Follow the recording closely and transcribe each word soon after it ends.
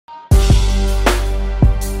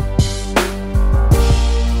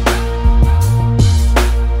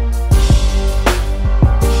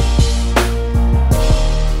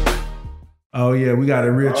Oh yeah, we got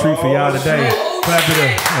a real treat for y'all today. Clap it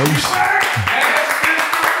up.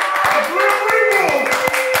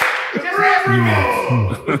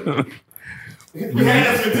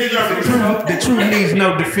 The truth needs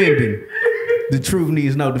no defending. The truth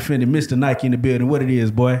needs no defending. Mr. Nike in the building. What it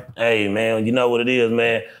is, boy? Hey, man, you know what it is,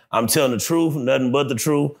 man. I'm telling the truth, nothing but the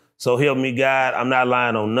truth. So help me God, I'm not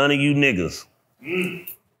lying on none of you niggas.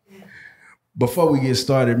 Before we get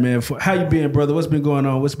started, man, how you been, brother? What's been going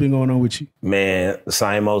on? What's been going on with you? Man,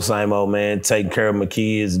 same old, man. Taking care of my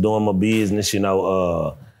kids, doing my business, you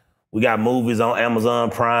know. We got movies on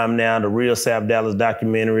Amazon Prime now, the Real South Dallas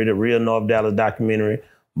documentary, the Real North Dallas documentary,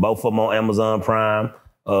 both of them on Amazon Prime.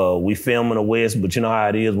 We film in the West, but you know how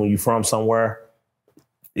it is when you from somewhere.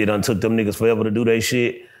 It done took them niggas forever to do their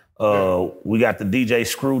shit. We got the DJ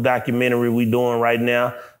Screw documentary we doing right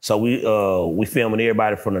now. So we filming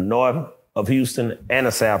everybody from the north of Houston and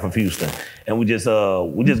the south of Houston, and we just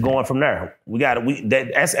going from there.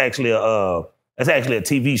 That's actually a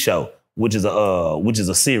TV show, which is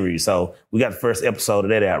a series. So we got the first episode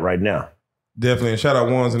of that out right now. Definitely, and shout out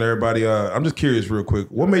Ones and everybody. I'm just curious, real quick.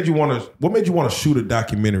 What made you want to shoot a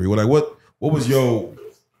documentary? What was your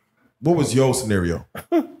scenario?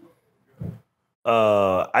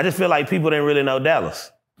 I just feel like people didn't really know Dallas.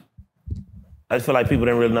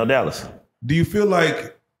 Do you feel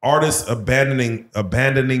like artists abandoning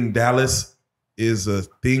Dallas is a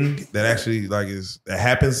thing that actually that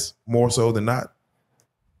happens more so than not?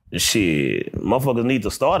 Shit, motherfuckers need to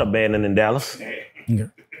start abandoning Dallas. Yeah.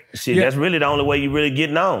 Shit, that's really the only way you really get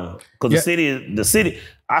known. Because our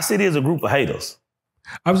city is a group of haters.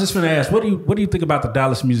 I was just going to ask, what do you think about the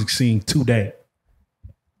Dallas music scene today?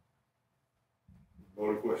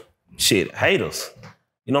 Shit, haters.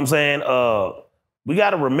 You know what I'm saying? We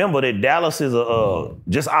got to remember that Dallas is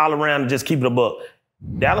just all around, just keep it a buck.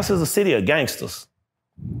 Dallas is a city of gangsters.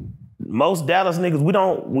 Most Dallas niggas,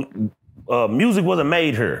 music wasn't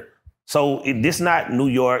made here. So this not New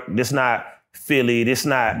York, this not Philly, this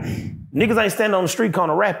not... Niggas ain't standing on the street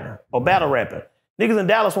corner rapping or battle rapping. Niggas in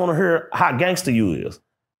Dallas want to hear how gangster you is,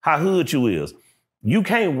 how hood you is. You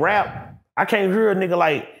can't rap. I can't hear a nigga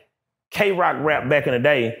like K-Rock rap back in the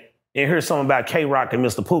day and hear something about K-Rock and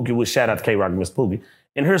Mr. Pookie, which shout out to K-Rock and Mr. Pookie,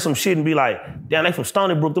 and hear some shit and be like, damn, they from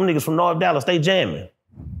Stony Brook, them niggas from North Dallas, they jamming.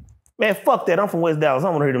 Man, fuck that, I'm from West Dallas, I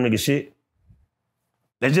don't want to hear them niggas shit.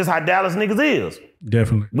 That's just how Dallas niggas is.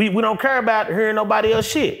 Definitely. We don't care about hearing nobody else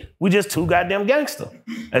shit. We just too goddamn gangster.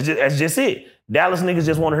 That's just it. Dallas niggas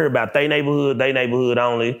just want to hear about they neighborhood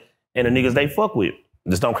only, and the niggas they fuck with.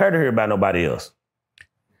 Just don't care to hear about nobody else.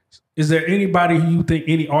 Is there anybody who you think,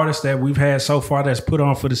 any artist that we've had so far that's put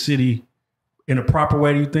on for the city in a proper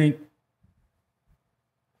way, do you think?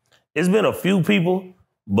 It's been a few people,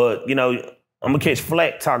 but, you know, I'm going to catch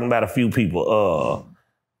flack talking about a few people.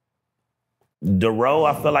 Dero,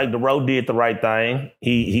 I feel like Dero did the right thing.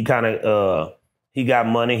 He kind of, he got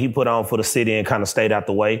money. He put on for the city and kind of stayed out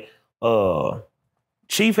the way.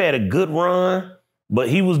 Chief had a good run, but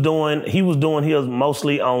he was doing his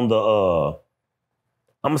mostly on the,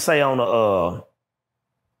 I'm gonna say on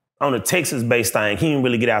the Texas-based thing. He didn't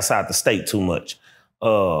really get outside the state too much.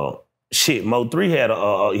 Shit, Mo3 had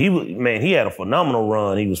he had a phenomenal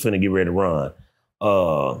run. He was finna get ready to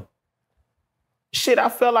run. Shit, I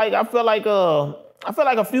felt like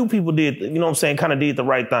a few people did, you know what I'm saying, kind of did the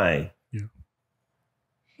right thing. Yeah.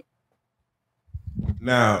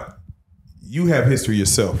 Now, you have history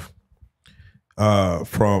yourself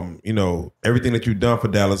from, you know, everything that you've done for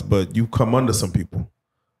Dallas, but you come under some people.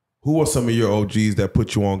 Who are some of your OGs that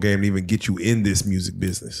put you on game and even get you in this music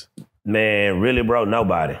business? Man, really, bro,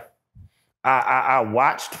 nobody. I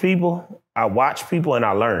watched people and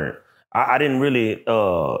I learned. I didn't really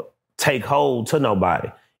take hold to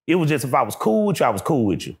nobody. It was just if I was cool with you, I was cool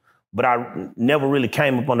with you. But I never really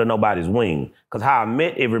came up under nobody's wing. Because how I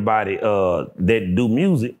met everybody that do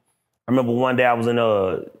music, I remember one day I was in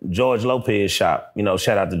George Lopez shop. You know,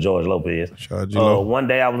 shout out to George Lopez. Shout out to one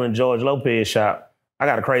day I was in George Lopez shop. I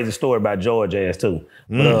got a crazy story about George ass too.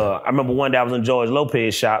 But I remember one day I was in George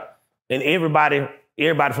Lopez shop and everybody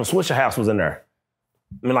from Swisher House was in there.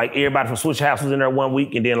 I mean, like everybody from Swisher House was in there 1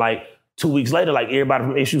 week and then like 2 weeks later, like everybody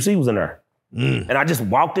from SUC was in there. And I just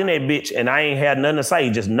walked in that bitch and I ain't had nothing to say,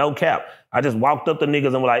 just no cap. I just walked up to niggas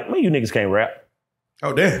and was like, man, you niggas can't rap.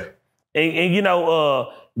 Oh, damn. And you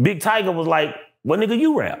know, Big Tiger was like, what nigga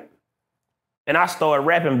you rap? And I started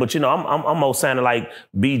rapping, but you know, I'm more sounding like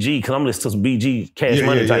BG, because I'm listening to some BG Cash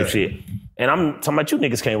Money type shit. And I'm talking about you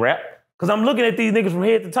niggas can't rap. Because I'm looking at these niggas from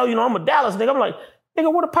head to toe, you know, I'm a Dallas nigga. I'm like,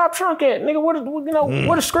 nigga, where the pop trunk at? Nigga,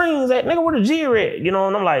 where the screens at? Nigga, where the jig at? You know,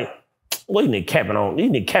 and I'm like, Well, these niggas capping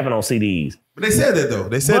on CDs. But they said that though.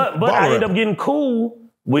 They said, but I ended up getting cool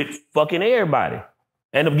with fucking everybody. I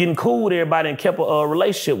ended up getting cool with everybody and kept a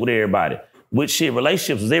relationship with everybody. Which shit,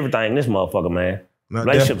 relationships is everything in this motherfucker, man.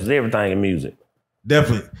 Relationships is everything in music.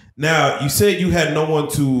 Definitely. Now, you said you had no one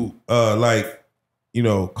to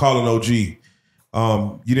call an OG.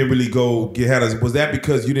 You didn't really go get had. Was that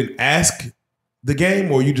because you didn't ask the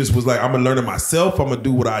game, or you just was like, I'm gonna learn it myself, I'm gonna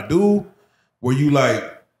do what I do? Were you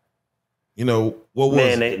like, what was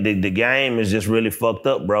man, the game is just really fucked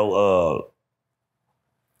up, bro.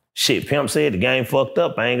 Shit, Pimp said the game fucked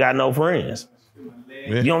up. I ain't got no friends.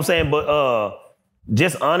 Yeah. You know what I'm saying? But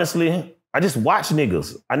just honestly, I just watch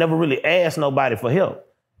niggas. I never really asked nobody for help.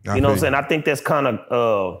 You know what I'm saying? I think that's kind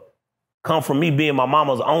of come from me being my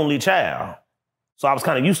mama's only child. So I was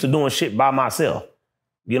kind of used to doing shit by myself.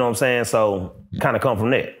 You know what I'm saying? So kind of come from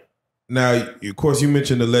that. Now, of course, you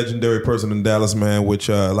mentioned the legendary person in Dallas, man, which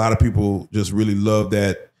a lot of people just really love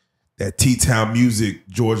that T-Town music,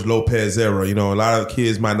 George Lopez era. You know, a lot of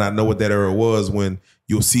kids might not know what that era was when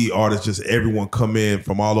you'll see artists, just everyone come in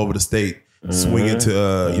from all over the state, swing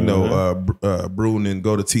into, Bruton and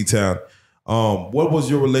go to T-Town. What was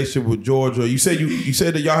your relationship with George? Or you said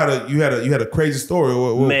that y'all had a crazy story.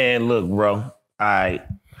 What? Man, look, bro. I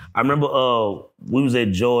remember we was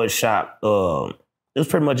at George's shop. It was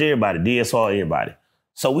pretty much everybody, DSR, everybody.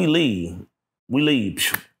 So we leave.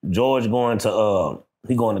 George going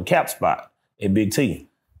to Cap spot at Big T.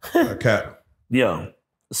 Cap. Yeah.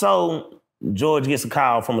 So George gets a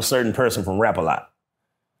call from a certain person from Rap-A-Lot.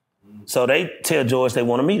 So they tell George they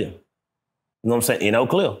want to meet him. You know what I'm saying? In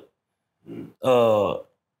Oak Cliff.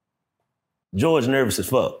 George nervous as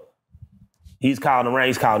fuck. He's calling around,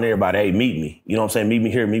 he's calling everybody, hey, meet me. You know what I'm saying? Meet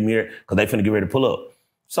me here, because they finna get ready to pull up.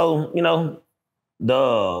 So,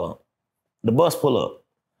 the bus pull up.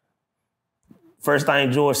 First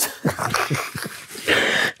thing George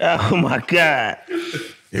oh my God.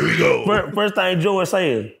 Here we go. First thing George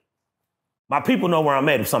says, my people know where I'm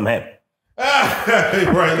at if something happens.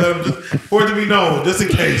 Right, let him for it to be known, just in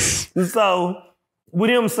case. So,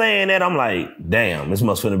 with him saying that, I'm like, damn, this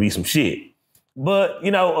must finna be some shit. But,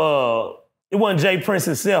 it wasn't Jay Prince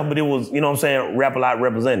himself, but it was, you know what I'm saying, Rap-A-Lot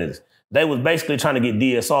representatives. They was basically trying to get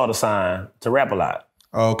DSR to sign to Rap-A-Lot.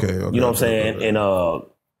 Oh, okay. You know what I'm saying? Okay.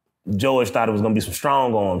 And George thought it was going to be some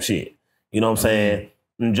strong arm shit. You know what I'm saying?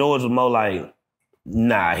 And George was more like,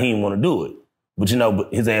 nah, he didn't want to do it. But,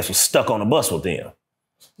 his ass was stuck on the bus with them.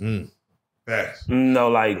 Facts.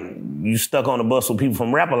 Like, you stuck on the bus with people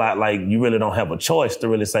from Rap-A-Lot, like, you really don't have a choice to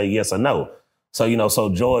really say yes or no. So, so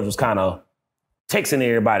George was kind of texting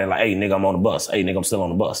everybody like, hey, nigga, I'm on the bus. Hey, nigga, I'm still on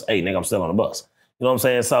the bus. Hey, nigga, I'm still on the bus. You know what I'm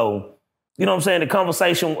saying? So, you know what I'm saying? The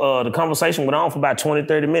conversation went on for about 20,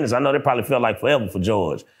 30 minutes. I know that probably felt like forever for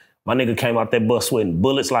George. My nigga came out that bus sweating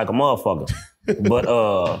bullets like a motherfucker.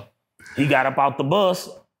 But he got up out the bus.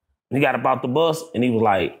 And he was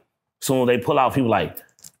like, as soon as they pull off, he was like,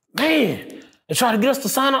 man, they try to get us to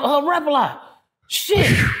sign up Rap-A-Lot. Shit.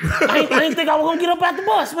 I didn't think I was gonna get up out the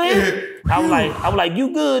bus, man. I was like,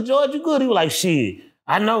 you good, George? You good? He was like, shit.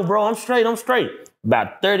 I know, bro. I'm straight.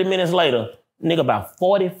 About 30 minutes later, nigga, about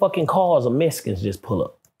 40 fucking cars of Mexicans just pull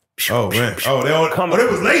up. Oh, man. Oh, they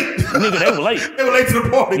was late. Nigga, they were late. They were late to the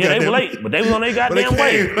party. Yeah, they were late, but they was on their goddamn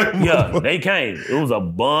way. Yeah, they came. It was a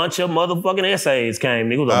bunch of motherfucking essays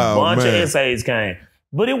came. It was a bunch of essays came.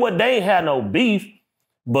 But they ain't had no beef.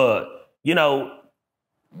 But, you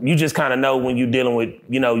just kind of know when you're dealing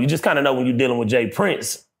with, Jay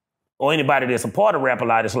Prince or anybody that's a part of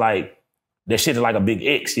Rap-A-Lot. It's like, that shit is like a big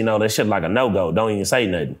X, that shit like a no-go. Don't even say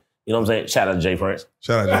nothing. You know what I'm saying? Shout out to Jay Prince.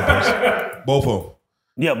 Shout out to Jay Prince. Both of them.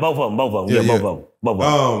 Yeah, both of them. Both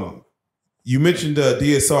of them. You mentioned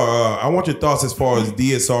DSR. I want your thoughts as far as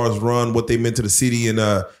DSR's run, what they meant to the city, and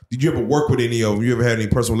did you ever work with any of them? You ever had any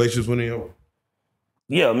personal relationships with any of them?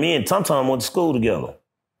 Yeah, me and Tum Tum went to school together.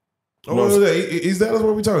 Oh, what was that? Is that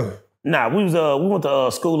what we talking? Nah, we went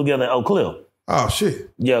to school together in Oak Cliff. Oh shit.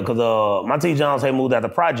 Yeah, because my T. Jones had moved out the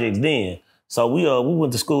projects then. So we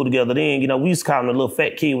went to school together then. We used to call him the little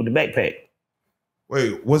fat kid with the backpack.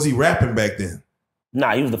 Wait, was he rapping back then?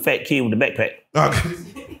 Nah, he was the fat kid with the backpack.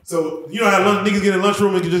 Okay. So you know how niggas get in the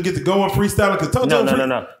lunchroom and can just get to go and freestyling?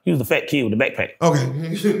 No. He was the fat kid with the backpack. Okay.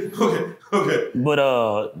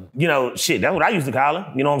 But shit, that's what I used to call him.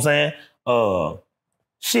 You know what I'm saying?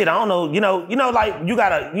 Shit, I don't know. Like you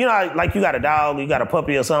got a dog, you got a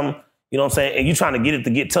puppy or something. You know what I'm saying? And you trying to get it to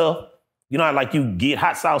get tough. You know how like you get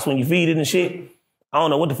hot sauce when you feed it and shit? I don't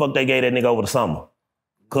know what the fuck they gave that nigga over the summer.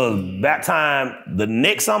 Cause that time the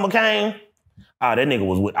next summer came, that nigga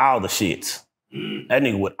was with all the shits. That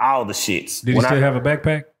nigga with all the shits. Did he still have a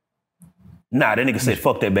backpack? Nah, that nigga said,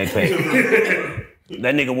 fuck that backpack.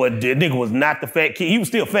 That nigga was not the fat kid. He was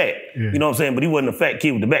still fat. Yeah. You know what I'm saying? But he wasn't a fat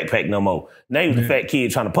kid with the backpack no more. Now he was the fat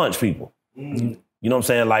kid trying to punch people. Mm. You know what I'm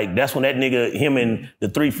saying? Like, that's when that nigga, him and the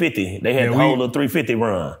 350, they had the whole little 350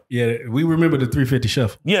 run. Yeah, we remember the 350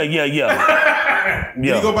 shuffle. Yeah.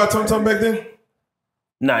 Did he go by Tum Tum back then?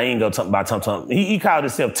 Nah, he ain't go by Tum Tum. He called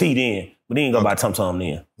himself T then, but he ain't go by Tum Tum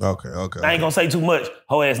then. Okay. I ain't gonna say too much.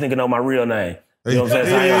 Whole ass nigga know my real name. You know what I'm saying?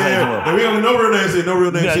 So I ain't gonna say too much. We don't know real names. No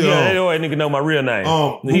real names. Yeah, that nigga know my real name.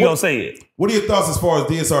 He gonna say it. What are your thoughts as far as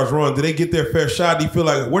DSR's run? Did they get their fair shot? Do you feel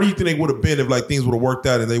like, where do you think they would have been if like things would have worked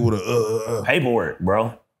out and they would have Paperwork,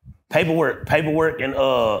 bro. Paperwork and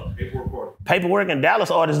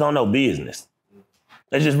Dallas artists don't know business.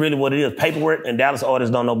 That's just really what it is. Paperwork and Dallas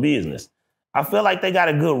artists don't know business. I feel like they got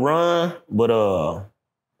a good run, but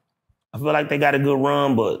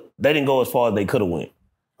they didn't go as far as they could have went.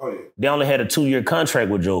 Oh, yeah. They only had a 2-year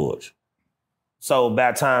contract with George. So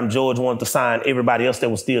by the time George wanted to sign everybody else that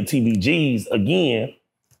was still TBGs again,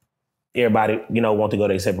 everybody, wanted to go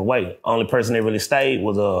their separate way. Only person that really stayed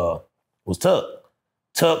was Tuck.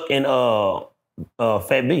 Tuck and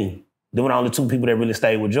Fat B. They were the only 2 people that really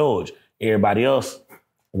stayed with George. Everybody else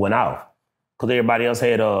went off. Because everybody else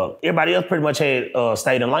pretty much had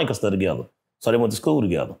stayed in Lancaster together. So they went to school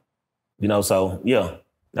together. So yeah,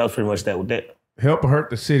 that was pretty much that with that. Help or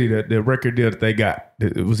Hurt the City, the record deal that they got.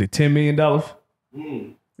 Was it $10 million?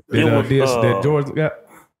 That George got?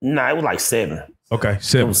 Nah, it was like 7. Okay,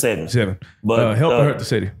 7. It was 7. 7. But Help or Hurt the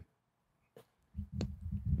City.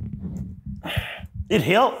 It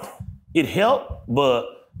helped. It helped, but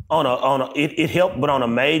on a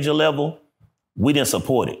major level, we didn't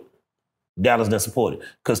support it. Dallas didn't support it.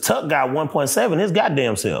 Because Tuck got 1.7 his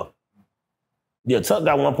goddamn self. Yeah, Tuck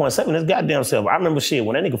got 1.7 his goddamn self. I remember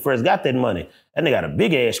when that nigga first got that money, that nigga got a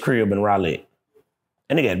big ass crib in Raleigh.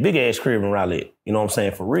 That nigga had a big ass crib in Raleigh. You know what I'm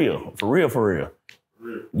saying? For real.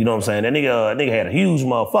 You know what I'm saying? That nigga had a huge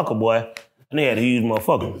motherfucker, boy. That nigga had a huge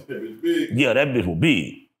motherfucker. Yeah, that bitch was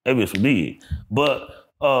big.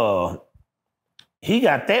 But he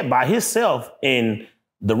got that by himself, and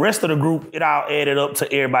the rest of the group, it all added up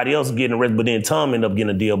to everybody else getting the rest, but then Tom ended up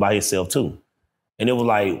getting a deal by himself too. And it was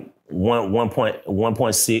like 1.6,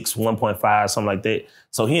 1.5, something like that.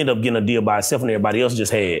 So he ended up getting a deal by himself, and everybody else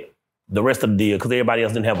just had the rest of the deal because everybody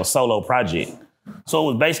else didn't have a solo project. So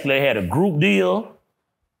it was basically they had a group deal,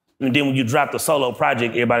 and then when you drop the solo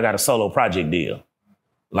project, everybody got a solo project deal.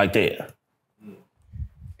 Like that.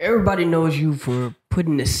 Everybody knows you for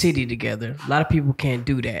putting the city together. A lot of people can't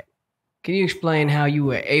do that. Can you explain how you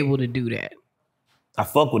were able to do that? I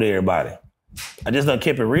fuck with everybody. I just done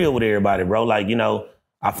kept it real with everybody, bro. Like,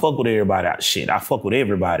 I fuck with everybody. I fuck with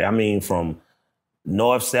everybody. I mean, from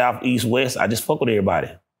north, south, east, west, I just fuck with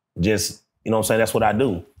everybody. Just, you know what I'm saying? That's what I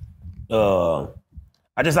do.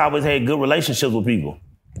 I just always had good relationships with people.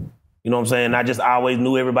 You know what I'm saying? I just always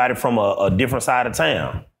knew everybody from a different side of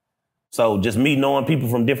town. So just me knowing people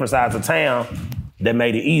from different sides of town, that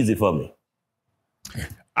made it easy for me.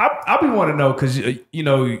 I be wanting to know because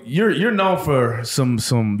you're known for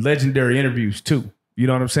some legendary interviews too. You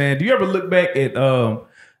know what I'm saying? Do you ever look back at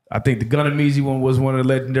I think the Gunnameezy one was one of the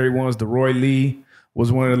legendary ones. The Roy Lee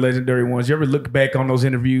was one of the legendary ones. You ever look back on those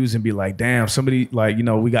interviews and be like, damn, somebody like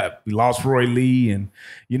we lost Roy Lee and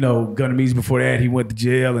Gunnameezy before that he went to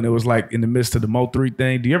jail and it was like in the midst of the Mo3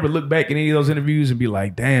 thing. Do you ever look back at any of those interviews and be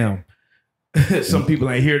like, damn, some people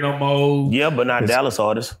ain't here no more? Yeah, but not Dallas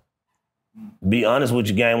artists. Be honest with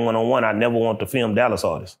you, Game 101, I never want to film Dallas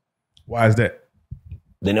artists. Why is that?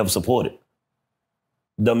 They never supported.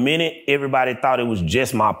 The minute everybody thought it was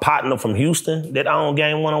just my partner from Houston that owned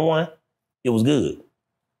Game 101, it was good.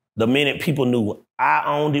 The minute people knew I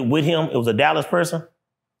owned it with him, it was a Dallas person,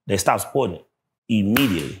 they stopped supporting it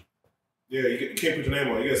immediately. Yeah, you can't put your name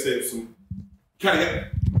on it. You gotta say some kind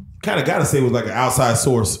of gotta say it was like an outside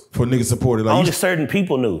source for niggas supported. Like Only certain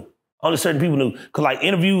people knew. Cause like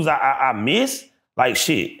interviews I miss, like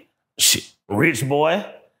shit, Rich Boy,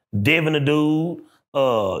 Devin the Dude,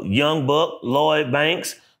 Young Buck, Lloyd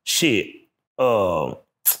Banks, shit. Who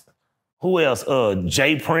else?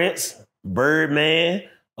 Jay Prince, Birdman,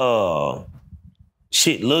 Lil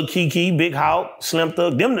Kiki, Big Hawk, Slim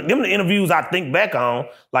Thug. Them the interviews I think back on.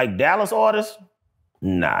 Like Dallas artists,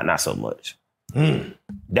 nah, not so much.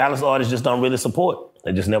 Dallas artists just don't really support.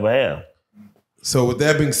 They just never have. So with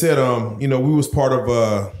that being said, we was part of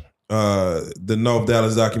the North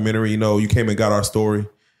Dallas documentary. You came and got our story.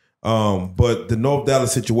 But the North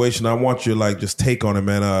Dallas situation, I want your just take on it,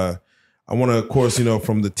 man. I want to, of course,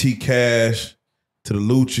 from the T Cash to the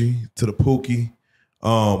Lucci to the Pookie.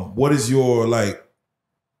 What is your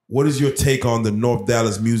what is your take on the North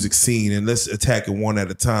Dallas music scene? And let's attack it one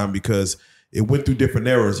at a time because it went through different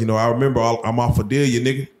eras. You know, I remember I'm off of Delia,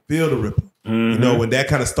 nigga. Feel the ripple. You know, when that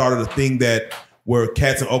kind of started a thing that where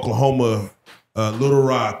cats in Oklahoma, Little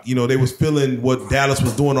Rock, you know, they was feeling what Dallas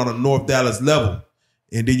was doing on a North Dallas level.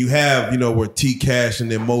 And then you have, you know, where T Cash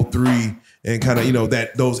and then Mo 3 and kind of, you know,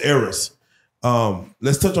 those eras.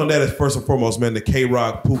 Let's touch on that as first and foremost, man. The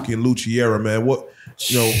K-Rock, Pookie, and Lucci era, man. What,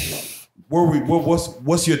 you know,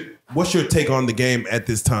 what's your take on the game at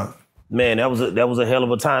this time? Man, that was a hell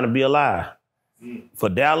of a time to be alive. For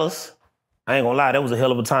Dallas, I ain't gonna lie, that was a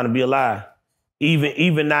hell of a time to be alive.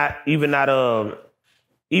 Even not being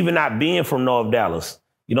from North Dallas.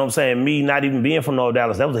 You know what I'm saying? Me not even being from North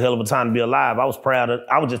Dallas, that was a hell of a time to be alive. I was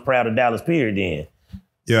just proud of Dallas, period, then.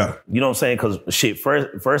 Yeah. You know what I'm saying? Because shit,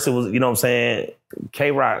 first it was, you know what I'm saying,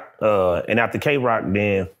 K-Rock, and after K-Rock,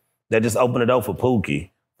 then that just opened the door for Pookie,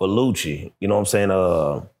 for Lucci. You know what I'm saying?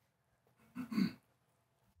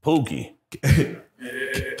 Pookie.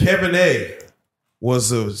 Kevin A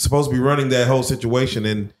was supposed to be running that whole situation,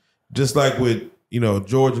 and just like with, you know,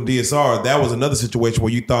 George and DSR, that was another situation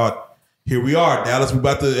where you thought, here we are, Dallas, we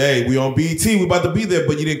on BET, we about to be there,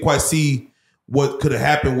 but you didn't quite see what could have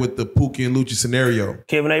happened with the Pookie and Lucci scenario.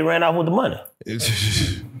 Kevin A ran off with the money.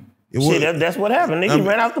 That's what happened. He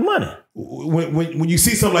ran off the money. When you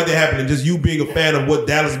see something like that happening, just you being a fan of what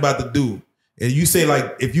Dallas is about to do, and you say,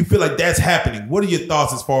 like, if you feel like that's happening, what are your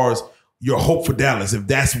thoughts as far as your hope for Dallas if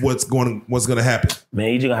that's what's going to happen?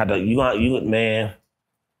 Man, you just gonna have to man,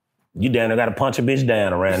 you down there gotta punch a bitch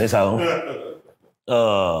down around this hole.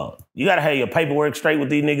 You gotta have your paperwork straight with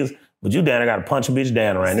these niggas, but you down there gotta punch a bitch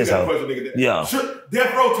down around this hole. Yeah.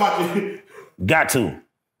 Death Row taught you. Got to.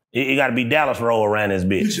 It gotta be Dallas roll around this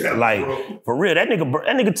bitch. Yeah, like, bro. for real, that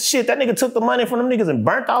nigga took the money from them niggas and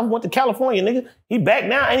burnt off, went to California, nigga. He back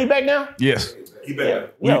now? Ain't he back now? Yes. He back.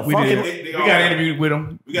 Yeah, We fuck did. him. We got interviewed with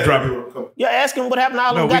him. Drop it. Yeah, ask him what happened to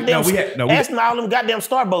all them goddamn. Ask him all them goddamn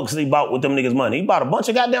Starbucks he bought with them niggas' money. He bought a bunch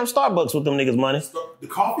of goddamn Starbucks with them niggas' money. The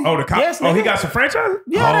coffee? Oh, the coffee. Yes, Oh, nigga. he got some franchise?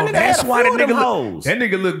 Yeah, that nigga that's had a why few that of them nigga hoes. That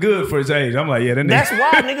nigga look good for his age. I'm like, yeah, that nigga. That's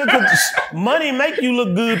why, nigga, because money make you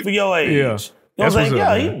look good for your age. Yeah. You know what I'm That's saying? what's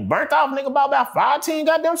Yeah, up, he man. burnt off nigga about 5-10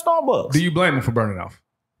 goddamn Starbucks. Do you blame him for burning off?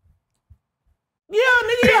 Yeah,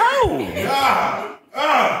 nigga, you hoe.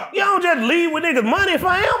 You don't just leave with niggas' money if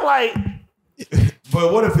I am like.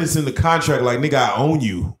 But what if it's in the contract, like, nigga, I own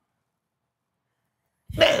you?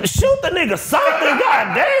 Man, shoot the nigga something,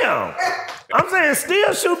 goddamn. I'm saying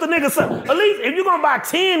still shoot the nigga something. At least if you're gonna buy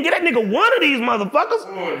 10, get that nigga one of these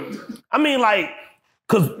motherfuckers. I mean, like,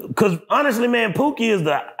 cause honestly, man, Pookie is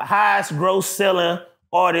the highest gross selling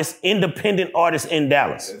artist, independent artist in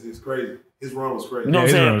Dallas. It's crazy. His run was crazy. You know Yeah,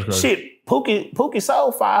 what I'm his run saying? was Shit, Pookie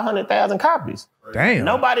sold 500,000 copies. Damn.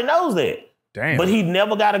 Nobody knows that. Damn. But he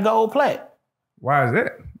never got a gold plat. Why is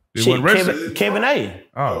that? It Shit, wasn't registered? Kevin A.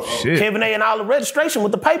 Oh, shit. Kevin A and all the registration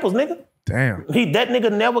with the papers, nigga. Damn. That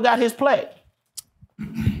nigga never got his plat.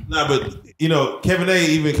 Nah, but, you know, Kevin A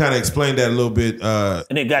even kind of explained that a little bit.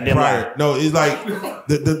 And they goddamn prior. lie. No, it's like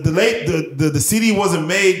the CD wasn't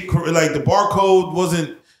made, like the barcode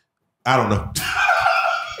wasn't, I don't know.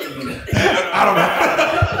 I don't know.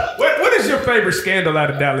 What is your favorite scandal out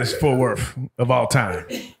of Dallas Fort Worth of all time?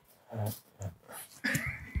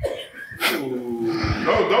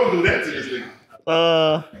 Don't do that to this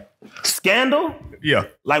nigga. Scandal? Yeah.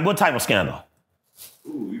 Like what type of scandal?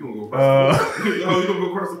 You gonna go across the you gonna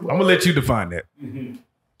go across the I'm gonna let you define that.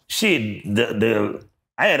 Shit,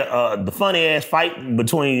 I had the funny ass fight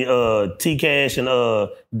between T Cash and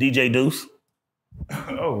DJ Deuce.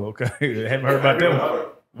 Oh, okay. Haven't heard about that one.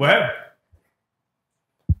 What happened?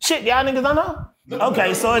 Shit, y'all niggas don't know?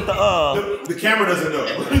 Okay, so at The camera doesn't know.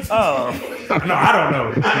 No, I don't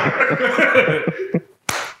know.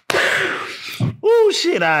 ooh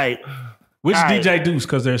shit, all right. Which All right. DJ Deuce?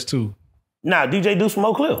 Because there's two. Nah, DJ Deuce from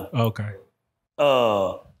Oak Cliff. Okay.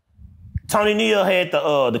 Tony Neal had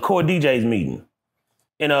the core DJs meeting,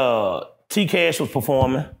 and T Cash was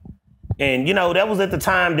performing, and you know that was at the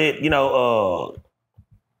time that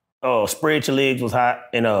Spread Your Legs was hot,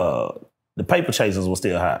 and the Paper Chasers was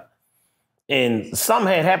still hot, and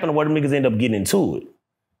something had happened where the niggas end up getting into it.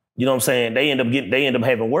 You know what I'm saying? They end up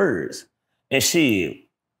having words, and shit.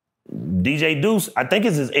 DJ Deuce, I think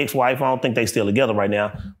it's his ex-wife. I don't think they still together right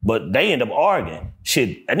now, but they end up arguing.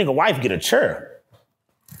 Shit, that nigga wife get a chair.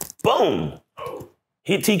 Boom.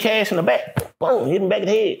 Hit T Cash in the back. Boom. Hit him back in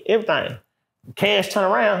the head. Everything. Cash turn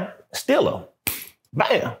around. Steal her.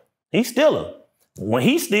 Bam. He steal her. When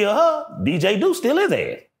he steal her, DJ Deuce steal his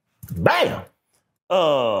ass. Bam.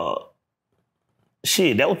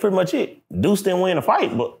 Shit, that was pretty much it. Deuce didn't win the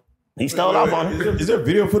fight, but He stole off on him. Is there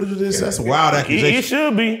video footage of this? That's a wild accusation. It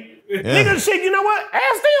should be. Nigga, shit, you know what?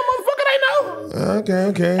 Ask them, motherfucker, they know.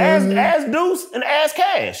 Okay. Ask Deuce and ask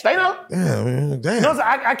Cash. They know. Yeah, man, damn. You know, so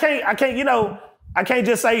I can't, I can't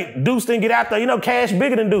just say Deuce didn't get out there. You know, Cash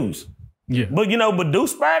bigger than Deuce. Yeah. But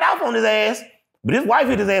Deuce spared off on his ass. But his wife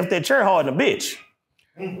hit his ass with that chair hard than a bitch.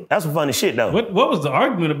 That's some funny shit, though. What was the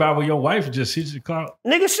argument about when your wife just hit your car?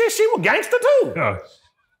 Nigga, she was gangster, too. Oh.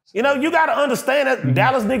 You know, you got to understand that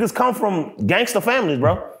Dallas niggas come from gangster families,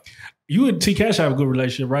 bro. You and T Cash have a good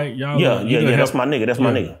relationship, right? Y'all, Yeah, that's my nigga. That's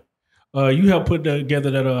my nigga. You helped put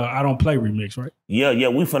together that I Don't Play remix, right? Yeah,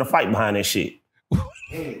 we finna fight behind that shit.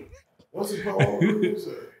 What's his power?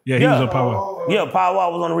 Yeah, he was on Power. Yeah, Power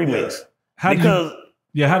Wall was on the remix. How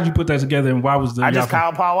did you put that together and why was the... I just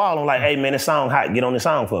called Power Wall. I'm like, hey, man, this song hot. Get on this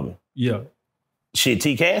song for me. Yeah. Shit,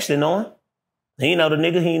 T Cash didn't know him. He ain't know the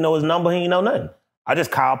nigga. He ain't know his number. He ain't know nothing. I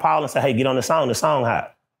just called Paul and said, hey, get on this song. This song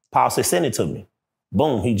hot. Paul said, send it to me.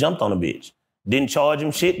 Boom, he jumped on the bitch. Didn't charge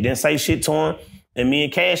him shit, didn't say shit to him. And me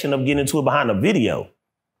and Cash ended up getting into it behind the video.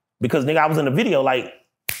 Because, nigga, I was in the video like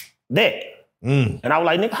that. And I was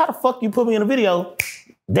like, nigga, how the fuck you put me in a video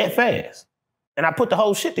that fast? And I put the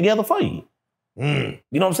whole shit together for you. You know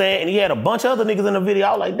what I'm saying? And he had a bunch of other niggas in the video.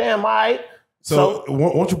 I was like, damn, all right. So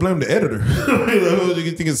won't you blame the editor?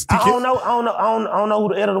 You think it's I don't know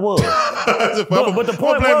who the editor was. but the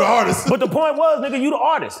point blame was, the artist. But the point was, nigga, you the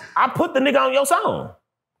artist. I put the nigga on your song.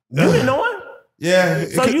 You didn't know it. Yeah.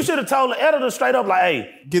 So you should have told the editor straight up, like,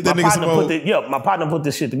 hey, Get that nigga some more. my partner put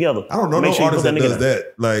this shit together. I don't know Make no sure you artist put that does nigga there.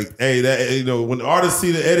 that. Like, hey, that when the artists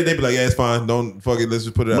see the edit, they be like, yeah, it's fine. Don't fuck it. Let's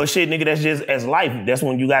just put it out. But shit, nigga, that's just as life. That's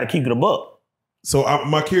when you got to keep it a buck. So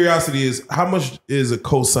my curiosity is, how much is a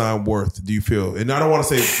cosign worth, do you feel? And I don't want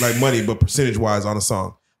to say like money, but percentage-wise on a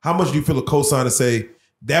song. How much do you feel a cosign to say,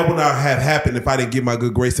 that would not have happened if I didn't give my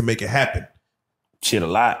good grace to make it happen? Shit, a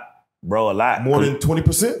lot. Bro, a lot. More than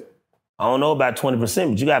 20%? I don't know about 20%,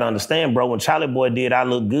 but you got to understand, bro, when Charlie Boy did I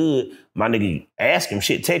Look Good, my nigga, ask him,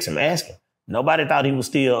 shit, text him, ask him. Nobody thought he was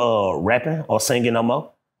still rapping or singing no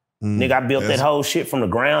more. Nigga, I built that whole shit from the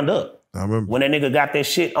ground up. I remember. When that nigga got that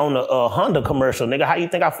shit on the Honda commercial, nigga, how you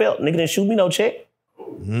think I felt? Nigga didn't shoot me no check.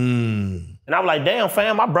 And I was like, damn,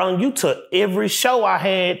 fam, I brought you to every show I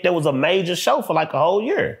had that was a major show for like a whole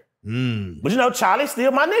year. But you know, Charlie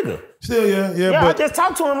still my nigga. Still, yeah. Yeah, But I just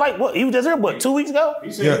talked to him like, what? He was just here, what, 2 weeks ago?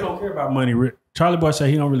 He said he don't care about money. Charlie Boy said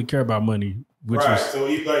he don't really care about money. Which right. is, So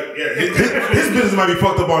he's like, yeah, his business might be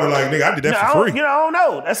fucked up on it. Like, nigga, I did that for free. I don't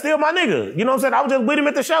know. That's still my nigga. You know what I'm saying? I was just with him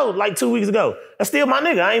at the show like 2 weeks ago. That's still my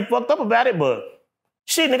nigga. I ain't fucked up about it, but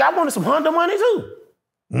shit, nigga, I wanted some Honda money too.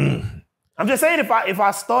 I'm just saying, if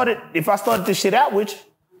I started this shit out with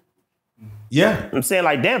you, Yeah. I'm saying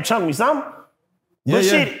like, damn, chunk me something. But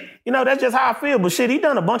Yeah. shit, you know, that's just how I feel. But shit, he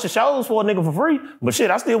done a bunch of shows for a nigga for free. But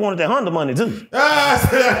shit, I still wanted that Honda money too. I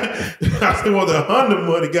still want the Honda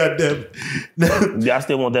money, goddamn. Yeah, I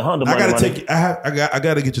still want that Honda money. I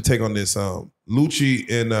gotta get your take on this. Lucci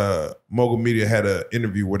and Mogul Media had an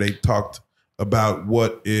interview where they talked about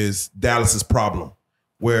what is Dallas's problem,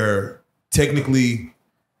 where technically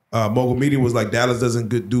Mogul Media was like, Dallas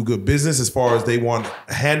doesn't do good business as far as they want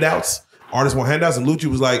handouts. Artists want handouts, and Lucci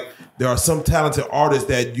was like, there are some talented artists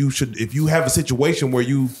that you should, if you have a situation where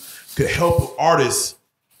you could help artists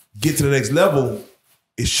get to the next level,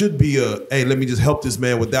 it should be hey, let me just help this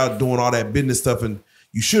man without doing all that business stuff, and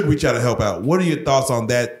you should reach out and help out. What are your thoughts on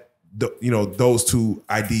that, those two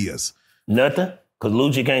ideas? Nothing, because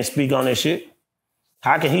Lucci can't speak on that shit.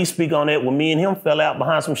 How can he speak on that when me and him fell out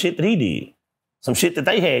behind some shit that he did? Some shit that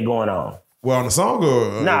they had going on. Well, on the song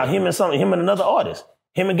or? Nah, him and another artist.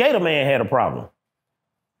 Him and Gator Man had a problem.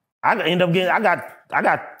 I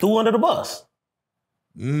got threw under the bus.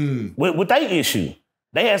 With their issue.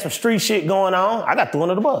 They had some street shit going on. I got threw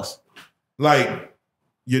under the bus. Like,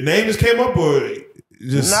 your name just came up or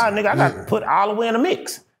just? Nah, nigga, I got put all the way in the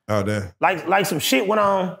mix. Oh, damn. Like some shit went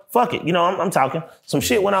on. Fuck it. You know, I'm talking. Some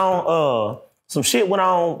shit went on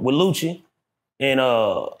with Lucci. And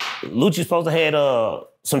Lucci's supposed to had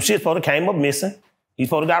some shit supposed to came up missing. He's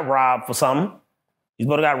supposed to got robbed for something.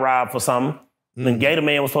 Then Gator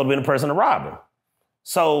Man was supposed to be the person that robbed him.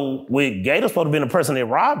 So with Gator supposed to be the person that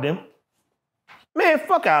robbed him, man,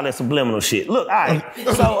 fuck all that subliminal shit. Look, all right.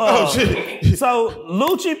 So, so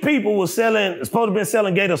Lucci people was supposed to be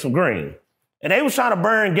selling Gator some green. And they was trying to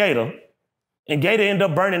burn Gator, and Gator ended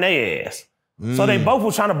up burning their ass. So they both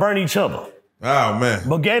was trying to burn each other. Oh, man.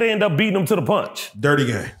 But Gator ended up beating them to the punch. Dirty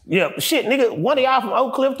game. Yeah, shit, nigga, one of y'all from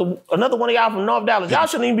Oak Cliff, another one of y'all from North Dallas. Y'all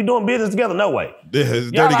shouldn't even be doing business together, no way. Yeah,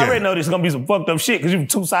 it's Y'all dirty already game. know this is gonna be some fucked up shit because you from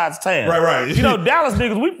two sides of town. Right. You know, Dallas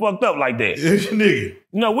niggas, we fucked up like that. Nigga.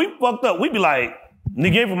 You know, we fucked up. We be like,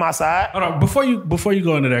 Nigga ain't from my side. Hold on, before you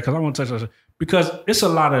go into that, because I want to touch on that. Because it's a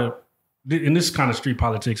lot of, in this kind of street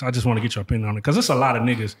politics, I just want to get your opinion on it. Because it's a lot of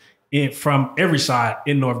niggas from every side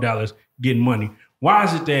in North Dallas getting money. Why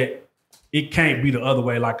is it that it can't be the other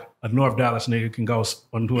way? Like a North Dallas nigga can go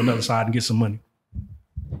onto another side and get some money.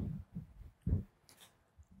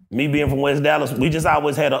 Me being from West Dallas, we just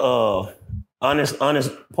always had a honest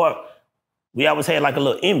part. We always had like a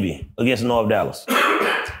little envy against North Dallas.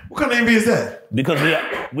 What kind of envy is that? Because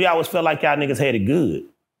we always felt like y'all niggas had it good.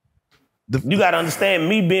 You gotta understand,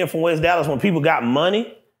 me being from West Dallas, when people got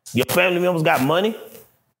money, your family members got money,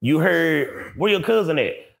 you heard, where your cousin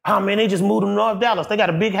at? Oh man, they just moved to North Dallas. They got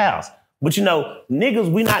a big house. But you know,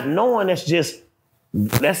 niggas, we not knowing that's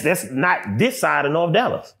not this side of North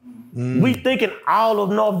Dallas. We thinking all of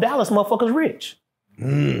North Dallas motherfuckers rich.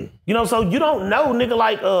 You know, so you don't know, nigga,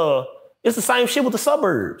 like, it's the same shit with the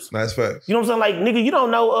suburbs. That's facts. You know what I'm saying? Like, nigga, you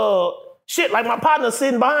don't know, shit, like my partner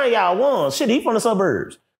sitting behind y'all, Juan. Shit, he from the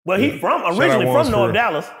suburbs. Well, he originally from North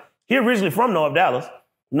Dallas. He originally from North Dallas.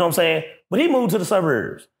 You know what I'm saying? But he moved to the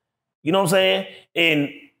suburbs. You know what I'm saying? And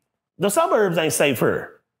the suburbs ain't safe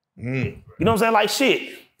here. You know what I'm saying? Like, shit.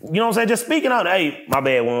 You know what I'm saying? Just speaking on, hey, my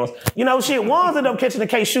bad, Ones. You know, shit, Ones ended up catching the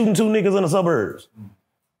case shooting 2 niggas in the suburbs. You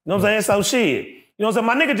know what I'm saying? So, shit. You know what I'm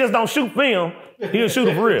saying? My nigga just don't shoot film. He'll shoot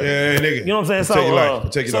it for real. Yeah, nigga. You know what I'm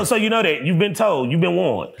saying? So you know that. You've been told. You've been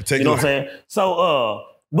warned. You know what I'm saying? So,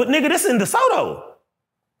 but nigga, this in DeSoto.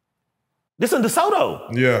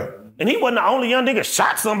 Yeah. And he wasn't the only young nigga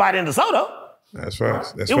shot somebody in DeSoto. That's right.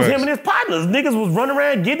 It was him and his partners. Niggas was running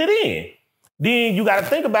around getting it in. Then you got to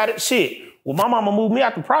think about it. Shit. When my mama moved me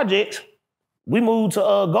out the projects, we moved to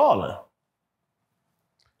Garland.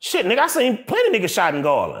 Shit, nigga, I seen plenty of niggas shot in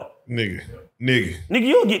Garland. Nigga,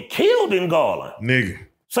 you'll get killed in Garland. Nigga.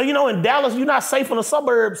 So, you know, in Dallas, you're not safe in the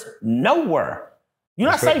suburbs nowhere. You're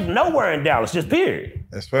not safe nowhere in Dallas, just period.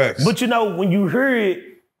 That's facts. But, you know, when you hear it,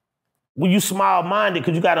 when you small-minded,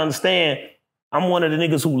 because you got to understand, I'm one of the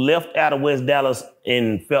niggas who left out of West Dallas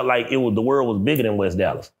and felt like the world was bigger than West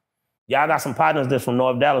Dallas. Y'all got some partners that's from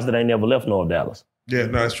North Dallas that ain't never left North Dallas. Yeah,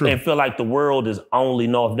 no, that's true. And feel like the world is only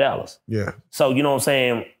North Dallas. Yeah. So, you know what I'm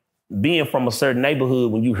saying? Being from a certain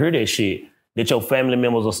neighborhood, when you hear that shit, that your family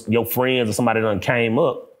members or your friends or somebody done came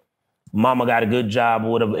up, mama got a good job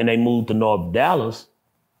or whatever, and they moved to North Dallas,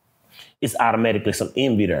 it's automatically some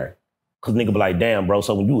envy there. Cause nigga be like, damn, bro,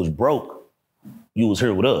 so when you was broke, you was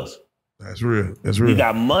here with us. That's real. You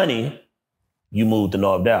got money, you moved to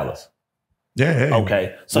North Dallas. Yeah. Hey.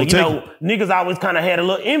 Okay. So, you know, niggas always kind of had a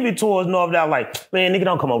little envy towards North Dallas, like, man, nigga,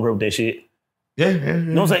 don't come over here with that shit. Yeah. You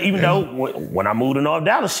know what I'm saying? Even though when I moved to North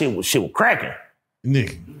Dallas, shit was cracking.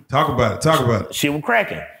 Nigga, talk about it. Shit was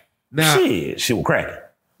cracking. Now, shit was cracking.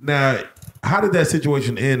 Now, how did that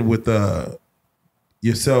situation end with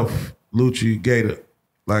yourself, Lucci, Gator?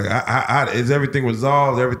 Like, is everything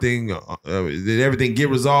resolved? Did everything get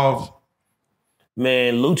resolved?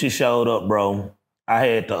 Man, Lucci showed up, bro. I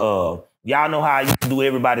had to, y'all know how I used to do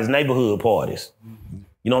everybody's neighborhood parties.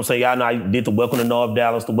 You know what I'm saying? Y'all know I did the Welcome to North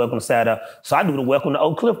Dallas, the Welcome to South Dallas. So I do the Welcome to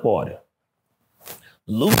Oak Cliff party.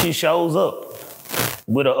 Lucci shows up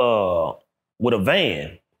with a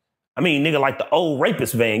van. I mean, nigga, like the old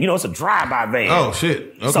rapist van. You know, it's a drive-by van. Oh,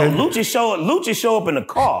 shit. Okay. So Lucci show up in the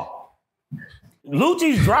car.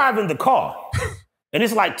 Lucci's driving the car. And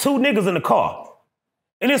it's like 2 niggas in the car.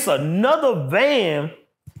 And it's another van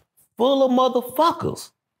full of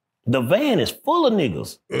motherfuckers. The van is full of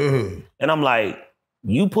niggas. And I'm like,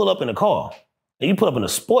 you pull up in a car. And you pull up in a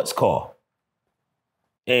sports car.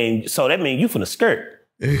 And so that means you finna skirt.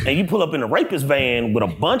 And you pull up in a rapist van with a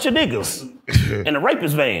bunch of niggas in a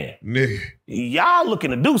rapist van. Nigga. Y'all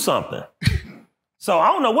looking to do something. So I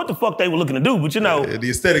don't know what the fuck they were looking to do, but you know. The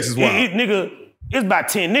aesthetics is wild. Nigga, it's about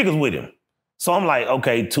 10 niggas with him. So I'm like,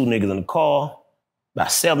 okay, 2 niggas in the car,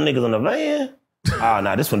 about 7 niggas in the van.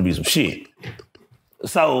 Nah, this finna be some shit.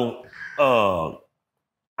 So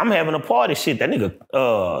I'm having a party shit. That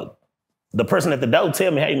nigga, the person at the door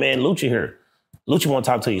tell me, hey man, Lucci here. Lucci wanna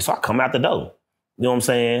talk to you. So I come out the door. You know what I'm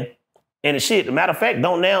saying? And the shit, matter of fact,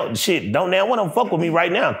 don't now want them fuck with me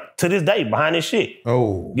right now, to this day, behind this shit.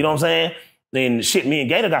 Oh. You know what I'm saying? And shit, me and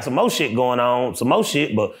Gator got some more shit going on,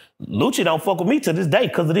 but Lucci don't fuck with me to this day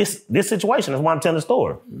because of this situation. That's why I'm telling the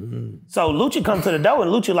story. Mm-hmm. So Lucci comes to the door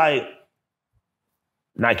and Lucci like,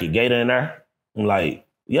 Nike, Gator in there. I'm like,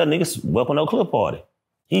 yeah, niggas, welcome to Oak Cliff party.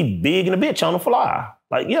 He big in a bitch on the fly.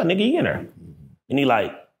 Like, yeah, nigga, he in there. And he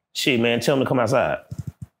like, shit, man, tell him to come outside.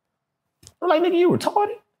 I'm like, nigga, you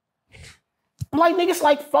retarded? I'm like, nigga, it's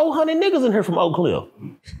like 400 niggas in here from Oak Cliff.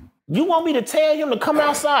 You want me to tell him to come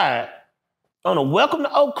outside on a welcome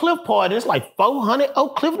to Oak Cliff party? It's like 400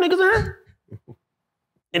 Oak Cliff niggas in here?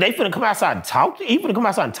 And they finna come outside and talk to you? He finna come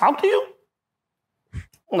outside and talk to you?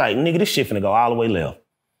 I'm like, nigga, this shit finna go all the way left.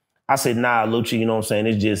 I said, nah, Lucci, you know what I'm saying?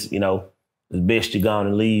 It's just, it's best you go on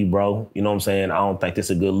and leave, bro. You know what I'm saying? I don't think this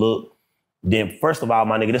is a good look. Then, first of all,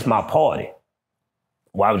 my nigga, this my party.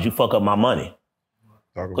 Why would you fuck up my money?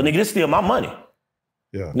 Because, nigga, this still my money.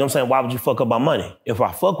 Yeah. You know what I'm saying? Why would you fuck up my money? If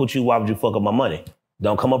I fuck with you, why would you fuck up my money?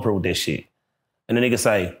 Don't come up here with that shit. And the nigga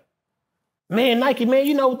say, man, Nike, man,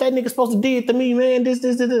 you know what that nigga supposed to did to me, man? This.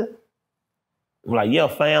 I'm like, yeah,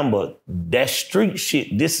 fam, but that street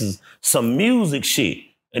shit, this is some music shit.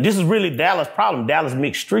 And this is really Dallas' problem. Dallas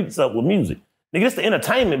mixed streets up with music. Nigga, this the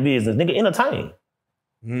entertainment business. Nigga, entertain.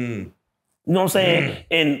 You know what I'm saying?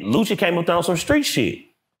 And Lucci came up there on some street shit.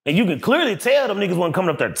 And you can clearly tell them niggas wasn't coming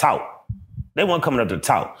up there to talk. They weren't coming up there to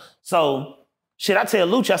talk. So, shit, I tell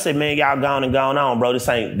Lucci, I said, man, y'all gone and gone on, bro. This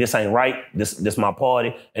ain't right. This my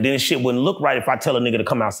party. And then this shit wouldn't look right if I tell a nigga to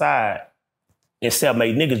come outside and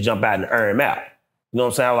make niggas jump out and earn him out. You know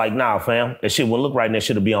what I'm saying? I was like, nah, fam, that shit wouldn't look right and that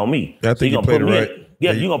shit'll be on me. I think you played it right.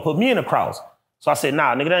 Yeah, you gonna put me in the cross. So I said,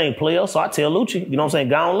 nah, nigga, that ain't player. So I tell Lucci, you know what I'm saying,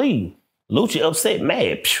 go on leave. Lucci upset,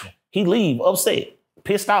 mad. He leave, upset,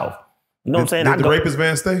 pissed off. You know what I'm saying? Did the rapist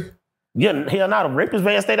van stay? Yeah, hell no, the rapist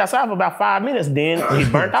van stayed outside for about 5 minutes, then he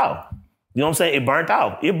burnt off. You know what I'm saying? It burnt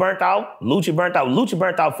off. Lucci burnt out. Lucci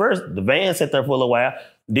burnt out first. The van sat there for a little while.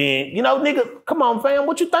 Then, nigga, come on, fam,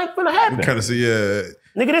 what you think finna happen? Kind of see, yeah.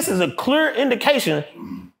 Nigga, this is a clear indication.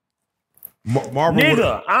 Marvel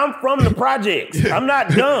Nigga, I'm from the projects. I'm not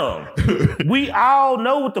dumb. We all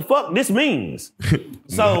know what the fuck this means.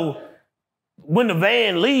 So when the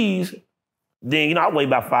van leaves, then, I wait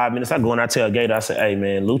about 5 minutes. I go and I tell Gator, I say, hey,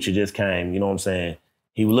 man, Lucci just came. You know what I'm saying?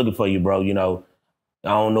 He was looking for you, bro. I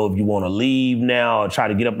don't know if you want to leave now or try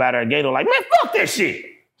to get up out of there. Gator like, man, fuck that shit.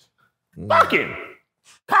 Fuck him.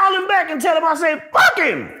 Call him back and tell him I said, fuck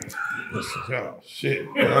him. Oh, shit.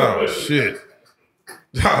 Oh, shit.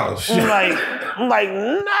 Oh, shit. I'm like,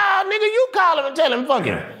 nah, nigga, you call him and tell him fuck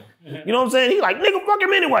him. You know what I'm saying? He like, nigga, fuck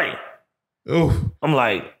him anyway. Ooh. I'm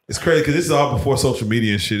like, it's crazy because this is all before social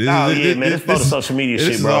media and shit. This for the social media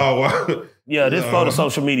shit, bro. All, yeah, this for the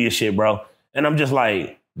social media shit, bro. And I'm just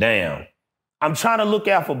like, damn. I'm trying to look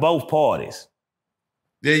out for both parties.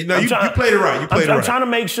 Yeah, you played it right. I'm trying to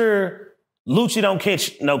make sure Lucci don't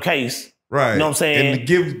catch no case. Right. You know what I'm saying? And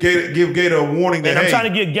give Gator a warning. I'm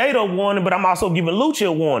trying to give Gator a warning, but I'm also giving Lucci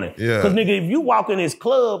a warning. Yeah. Because, nigga, if you walk in this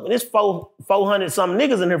club and there's 400-something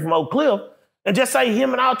niggas in here from Oak Cliff, and just say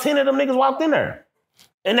him and all 10 of them niggas walked in there,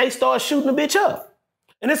 and they start shooting the bitch up.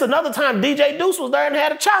 And it's another time DJ Deuce was there and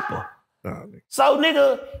had a chopper. So,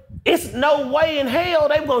 nigga, it's no way in hell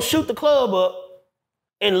they were going to shoot the club up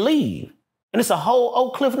and leave. And it's a whole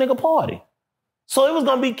Oak Cliff nigga party. So it was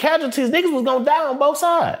going to be casualties. Niggas was going to die on both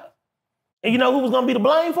sides. And you know who was going to be to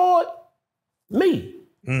blame for it? Me.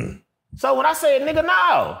 So when I said, nigga,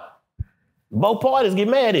 no, both parties get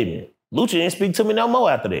mad at me. Lucci didn't speak to me no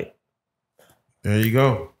more after that. There you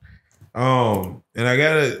go. And I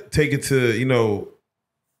got to take it to,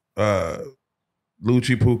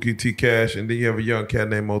 Lucci, Pookie, T-Cash, and then you have a young cat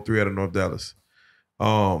named Mo3 out of North Dallas.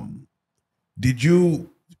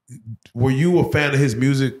 Were you a fan of his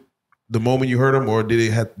music the moment you heard him, or did he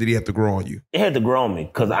have to grow on you? It had to grow on me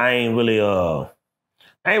because I ain't really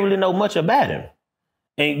know much about him.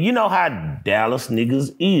 And you know how Dallas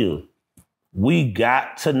niggas is. We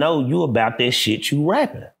got to know you about that shit you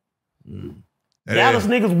rapping. Dallas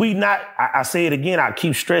niggas, we not, I say it again, I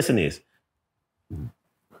keep stressing this.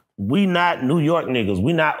 We not New York niggas.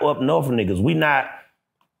 We not up north niggas.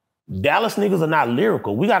 Dallas niggas are not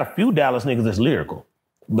lyrical. We got a few Dallas niggas that's lyrical.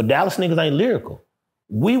 But Dallas niggas ain't lyrical.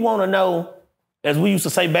 We want to know, as we used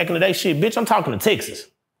to say back in the day, shit, bitch, I'm talking to Texas.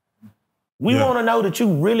 We want to know that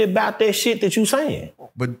you really about that shit that you saying.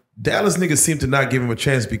 But Dallas niggas seem to not give him a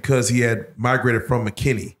chance because he had migrated from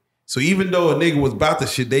McKinney. So even though a nigga was about the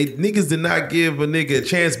shit, niggas did not give a nigga a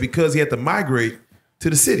chance because he had to migrate to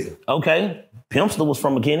the city. Okay. Pimpster was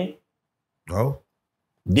from McKinney. Oh.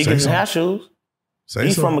 Dickinson House Shoes.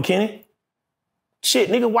 He's from McKinney. Shit,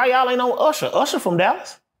 nigga, why y'all ain't on Usher? Usher from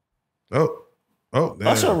Dallas. Oh, damn.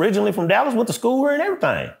 Usher originally from Dallas, went to school here and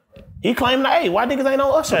everything. He claimed that, hey, why niggas ain't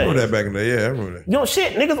on Usher? I remember that back in the day. Yeah, I remember that. You know,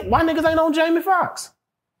 shit, niggas, why niggas ain't on Jamie Foxx?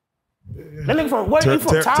 That nigga from, where he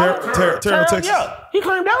from? Terrell, Texas. Yeah, he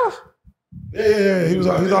claimed Dallas. Yeah. He was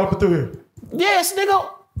all up through here. Yes, nigga.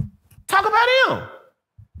 Talk about him.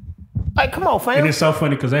 Like, come on, fam. And it's so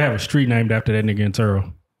funny because they have a street named after that nigga in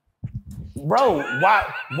Terrell. Bro,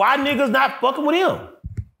 why niggas not fucking with him?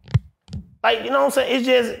 Like, you know what I'm saying? It's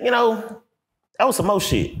just, that was some more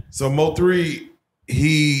shit. So Mo3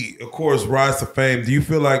 he, of course, rise to fame. Do you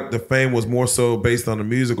feel like the fame was more so based on the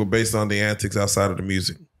music or based on the antics outside of the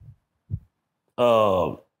music?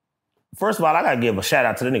 First of all, I gotta give a shout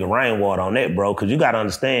out to the nigga Rainwater on that, bro, because you gotta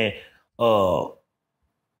understand,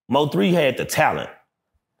 Mo3 had the talent,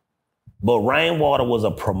 but Rainwater was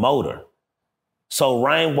a promoter. So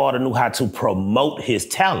Rainwater knew how to promote his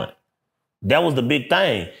talent. That was the big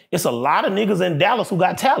thing. It's a lot of niggas in Dallas who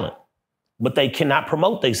got talent, but they cannot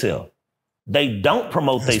promote themselves. They don't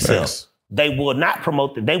promote themselves. They will not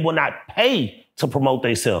promote. They will not pay to promote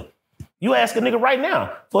themselves. You ask a nigga right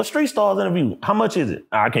now for a Street Stars interview, how much is it?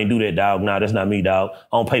 I can't do that, dog. Nah, that's not me, dog. I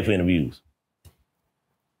don't pay for interviews.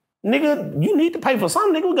 Nigga, you need to pay for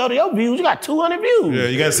something. Nigga, we go to your views. You got 200 views. Yeah,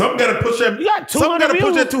 you got something got to push that. You got 200 something got to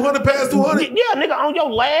push that 200 past 200. Yeah, nigga, on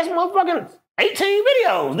your last motherfucking 18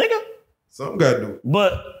 videos, nigga. Something got to do.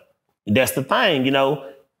 But that's the thing, you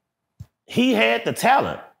know. He had the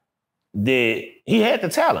talent.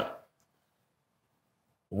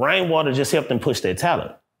 Rainwater just helped him push that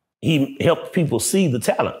talent. He helped people see the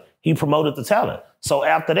talent. He promoted the talent. So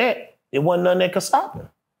after that, it wasn't nothing that could stop him.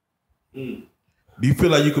 Do you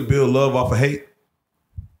feel like you could build love off of hate?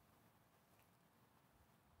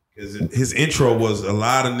 Because his intro was a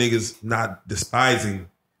lot of niggas not despising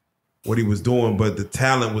what he was doing, but the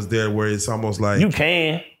talent was there where it's almost like... You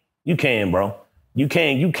can, bro. You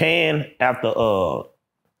can after,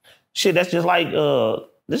 shit, that's just like a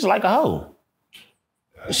hoe.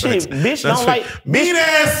 Shit, bitch don't like... Mean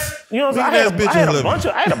ass! You know what I'm saying?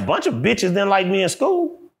 I had a bunch of bitches didn't like me in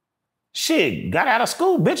school. Shit, got out of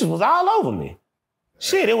school, bitches was all over me.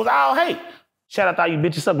 Shit, it was all hate. Shout out to all you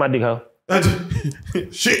bitches, suck my dick, hoe.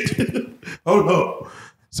 Shit. Hold up.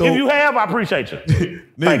 So if you have, I appreciate you.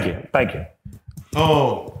 Thank you.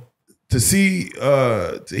 To see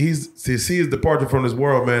his departure from this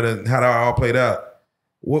world, man, and how that all played out.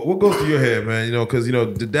 What goes through your head, man? You know, because you know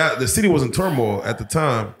the city was in turmoil at the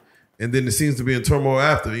time, and then it seems to be in turmoil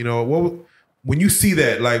after. You know, when you see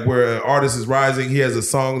that, like where an artist is rising, he has a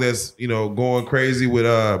song that's going crazy with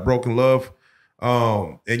Broken Love,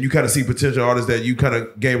 and you kind of see potential artists that you kind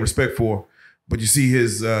of gain respect for, but you see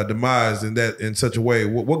his demise in such a way.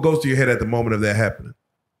 What goes through your head at the moment of that happening?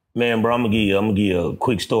 Man, bro, I'm gonna give you a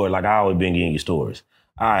quick story, like I always been giving you stories.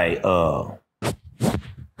 All right,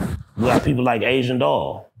 we got people like Asian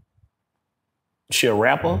Doll. She a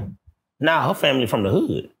rapper. Nah, her family from the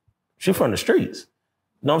hood. She from the streets.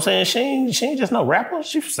 You know what I'm saying? She ain't just no rapper.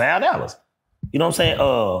 She from South Dallas. You know what I'm saying?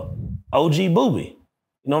 OG Booby.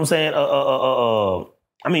 You know what I'm saying?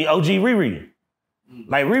 OG Riri.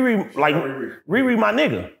 Like Riri, my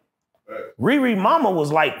nigga. Riri mama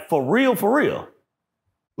was like for real.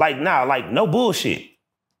 Like no bullshit.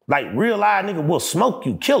 Like real live nigga will smoke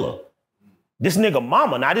you, kill her. This nigga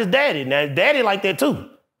mama, not his daddy. Now his daddy like that too.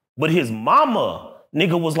 But his mama,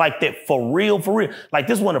 nigga, was like that for real. Like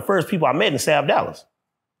this one of the first people I met in South Dallas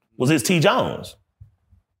was his T. Jones.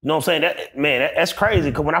 You know what I'm saying? That's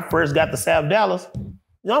crazy. Cause when I first got to South Dallas,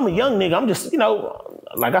 I'm a young nigga. I'm just,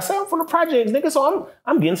 like I said, I'm from the projects, nigga. So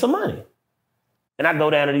I'm getting some money. And I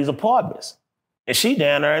go down to these apartments. And she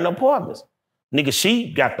down there in the apartments. Nigga,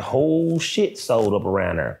 she got the whole shit sold up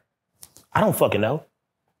around her. I don't fucking know.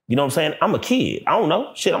 You know what I'm saying? I'm a kid. I don't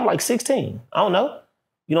know. Shit, I'm like 16. I don't know.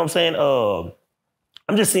 You know what I'm saying?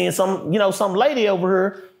 I'm just seeing some lady over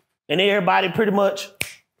here, and everybody pretty much,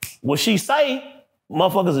 what she say,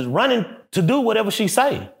 motherfuckers is running to do whatever she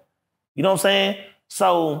say. You know what I'm saying?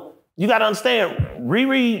 So you gotta understand,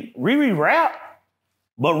 Riri rap,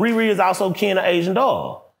 but Riri is also kin of Asian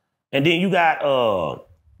Doll. And then you got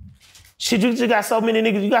you just got so many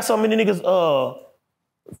niggas. You got so many niggas.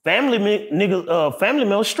 Family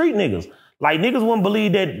members, street niggas. Like niggas wouldn't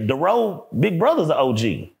believe that Dero Big Brother's an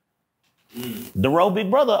OG. Dero Big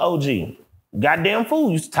Brother OG. Goddamn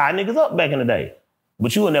fool used to tie niggas up back in the day.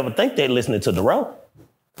 But you would never think that listening to Dero.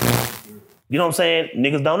 You know what I'm saying?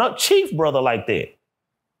 Niggas don't know. Chief brother like that.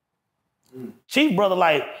 Chief brother,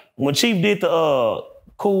 like when Chief did the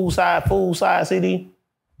Cool Side, Fool Side CD,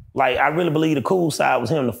 like I really believe the cool side was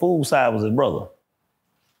him, the fool side was his brother.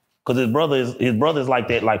 Cause his brother is like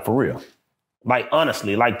that, like for real. Like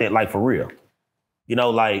honestly, like that, like for real. You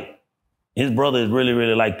know, like his brother is really,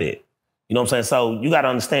 really like that. You know what I'm saying? So you gotta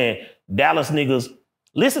understand, Dallas niggas,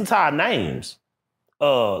 listen to our names.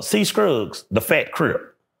 C. Scruggs, the Fat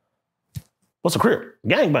Crip. What's a Crip?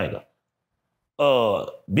 Gangbanger.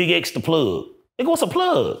 Big X the Plug. Nigga, what's a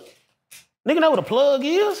plug? Nigga know what a plug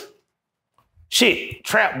is? Shit,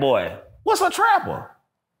 Trap Boy. What's a trapper?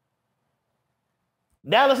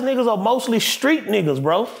 Dallas niggas are mostly street niggas,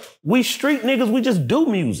 bro. We street niggas, we just do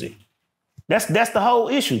music. That's the whole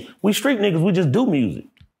issue. We street niggas, we just do music.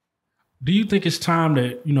 Do you think it's time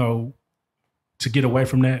to get away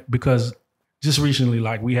from that? Because just recently,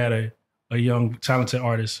 like we had a young talented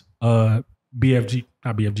artist, BFG,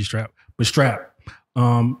 not BFG Strap, but Strap.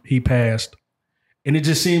 He passed, and it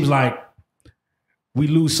just seems like we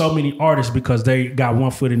lose so many artists because they got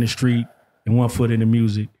one foot in the street and one foot in the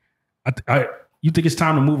music. You think it's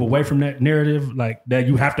time to move away from that narrative, like that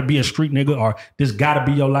you have to be a street nigga or this gotta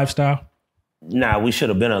be your lifestyle? Nah, we should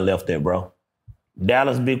have been left there, bro.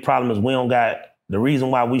 Dallas' big problem is we don't got, the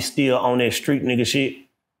reason why we still on that street nigga shit,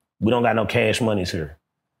 we don't got no cash monies here.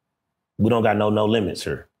 We don't got no limits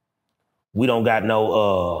here. We don't got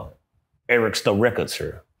no Eric Sta Records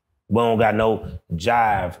here. We don't got no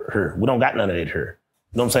Jive here. We don't got none of that here.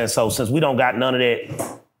 You know what I'm saying? So since we don't got none of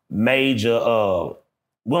that major,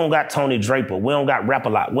 we don't got Tony Draper. We don't got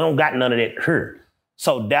Rap-A-Lot. We don't got none of that here.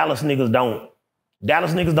 So Dallas niggas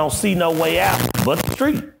don't see no way out but the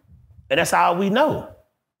street. And that's all we know.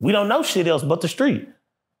 We don't know shit else but the street.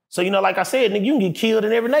 So, like I said, nigga, you can get killed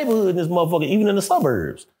in every neighborhood in this motherfucker, even in the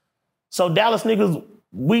suburbs. So Dallas niggas,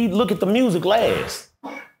 we look at the music last.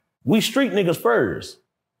 We street niggas first.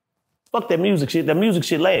 Fuck that music shit. That music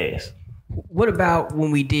shit last. What about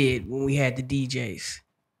when we had the DJs?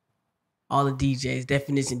 All the DJs,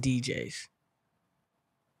 Definition DJs.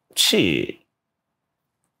 Shit.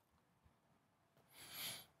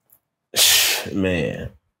 Man.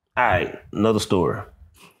 All right, another story.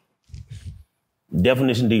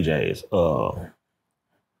 Definition DJs.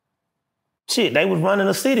 Shit, they was running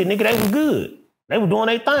the city, nigga. They was good. They was doing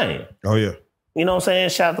their thing. Oh, yeah. You know what I'm saying?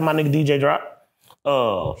 Shout out to my nigga DJ Drop.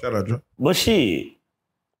 Shout out, Drop. But shit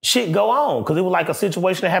go on, because it was like a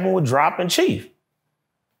situation that happened with Drop and Chief.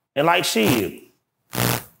 And like shit,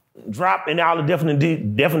 Drop and all the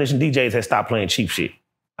Definition DJs had stopped playing cheap shit.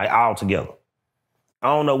 Like all together. I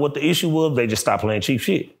don't know what the issue was, they just stopped playing cheap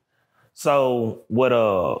shit. So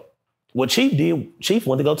what Chief did, Chief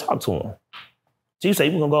went to go talk to him. Chief said he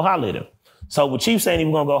was gonna go holler at him. So with Chief saying he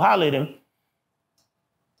was gonna go holler at him,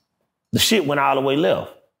 the shit went all the way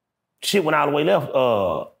left. You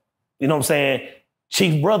know what I'm saying?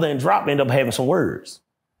 Chief's brother and Drop ended up having some words.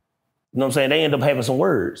 You know what I'm saying? They ended up having some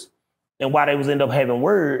words. And while they was end up having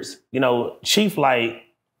words, Chief more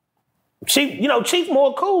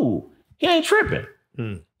cool. He ain't tripping. You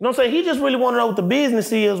know what I'm saying? He just really want to know what the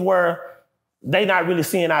business is where they not really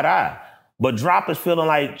seeing eye to eye. But Drop is feeling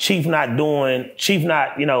like Chief not,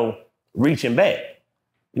 reaching back.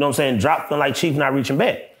 You know what I'm saying? Drop feeling like Chief not reaching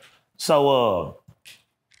back. So,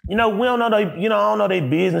 we don't know I don't know their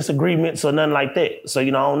business agreements or nothing like that. So, I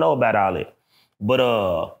don't know about all that.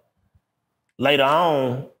 But later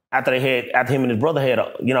on, after him and his brother had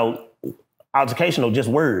altercation of just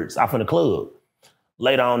words off in the club.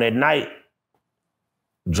 Later on that night,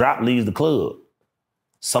 Drop leaves the club.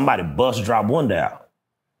 Somebody busts Drop one out.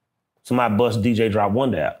 Somebody busts DJ Drop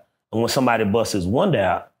one out. And when somebody busts his one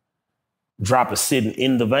out, Drop is sitting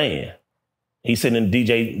in the van. He's sitting in the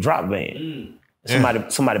DJ Drop van.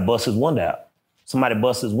 Somebody busts his one out. Somebody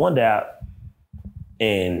busts his one out,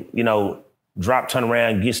 and Drop turn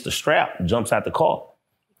around, gets the strap, jumps out the car.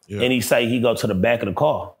 Yeah. And he go to the back of the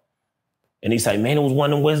car. And he say, man, it was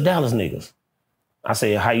one of them West Dallas niggas. I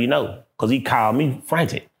said, how you know? Because he called me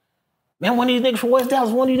frantic. Man, one of these niggas from West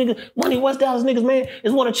Dallas, one of these West Dallas niggas, man,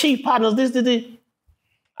 is one of Chief partners, this.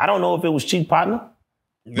 I don't know if it was Chief partner,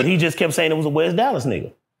 but he just kept saying it was a West Dallas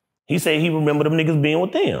nigga. He said he remembered them niggas being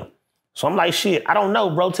with them. So I'm like, shit, I don't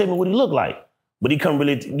know, bro. Tell me what he looked like. But he couldn't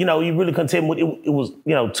really, he really couldn't tell me what it was,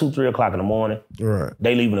 2, 3 o'clock in the morning. Right.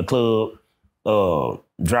 They leaving the club.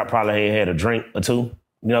 Drop probably had a drink or two.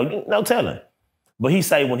 No telling. But he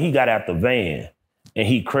say when he got out the van and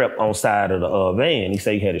he crept on side of the van, he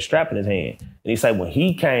say he had a strap in his hand. And he say when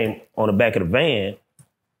he came on the back of the van,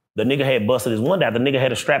 the nigga had busted his window out. The nigga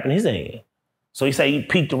had a strap in his hand. So he say he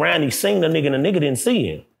peeked around, he seen the nigga, and the nigga didn't see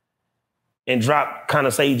him. And Drop kind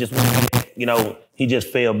of say he just, he just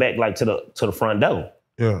fell back like to the front door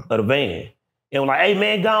of the van. And was like, hey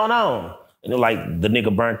man, going on. And it was like the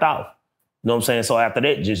nigga burnt off. You know what I'm saying? So after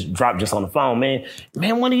that, just Drop just on the phone, man,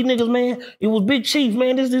 one of these niggas, man, it was Big Chief,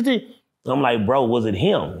 man, this. I'm like, bro, was it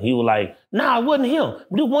him? He was like, nah, it wasn't him. It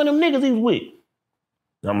was one of them niggas he was with.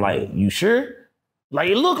 And I'm like, you sure? Like,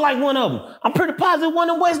 it looked like one of them. I'm pretty positive one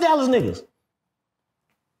of them West Dallas niggas.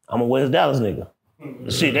 I'm a West Dallas nigga.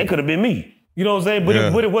 Shit, that could have been me. You know what I'm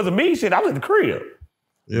saying? But it wasn't me, shit. I was at the crib.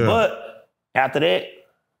 Yeah. But after that,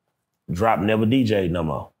 Drop never DJ'd no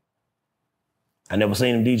more. I never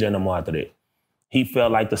seen him DJ no more after that. He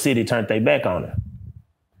felt like the city turned their back on him.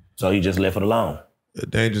 So he just left it alone. A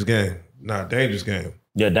dangerous game. Dangerous game.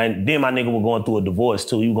 Yeah, then my nigga was going through a divorce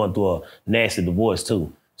too. He was going through a nasty divorce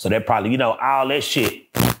too. So that probably, all that shit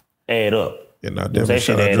add up. Yeah, no, definitely That shit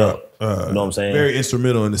shout out add Drop. up. You know what I'm saying? Very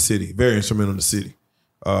instrumental in the city. Very instrumental in the city.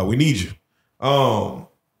 We need you.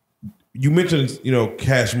 You mentioned,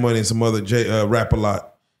 Cash Money and some other rap a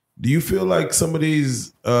lot. Do you feel like some of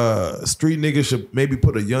these street niggas should maybe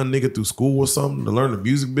put a young nigga through school or something to learn the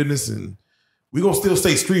music business? And we gonna still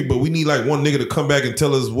stay street, but we need like one nigga to come back and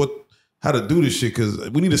tell us how to do this shit,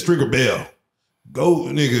 because we need a Stringer Bell. Go,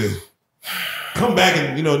 nigga. Come back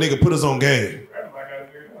and, nigga, put us on game.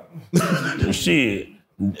 Shit.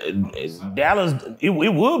 Dallas, it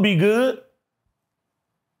would be good.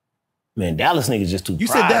 Man, Dallas niggas just too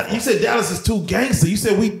prideful. You said Dallas is too gangster. You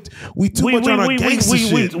said we too much on our gangster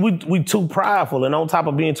shit. We too prideful, and on top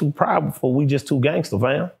of being too prideful, we just too gangster,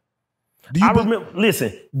 fam.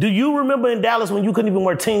 Listen, do you remember in Dallas when you couldn't even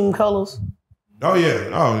wear team colors? Oh yeah.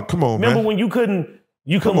 Oh, come on, man. Remember when you couldn't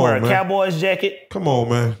wear a Cowboys jacket? Come on,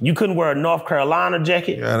 man. You couldn't wear a North Carolina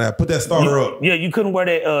jacket? Yeah, put that starter up. Yeah, you couldn't wear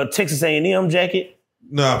that Texas A&M jacket?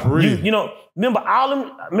 Nah, for real. Remember all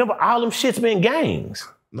them shits been gangs.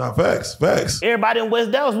 Nah, facts. Everybody in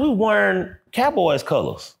West Dallas, we wearing Cowboys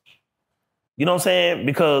colors. You know what I'm saying?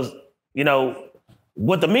 Because,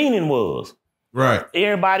 what the meaning was. Right.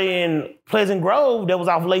 Everybody in Pleasant Grove that was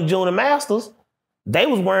off Lake June and Masters, they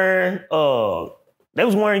was wearing UNC. They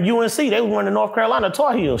was wearing the North Carolina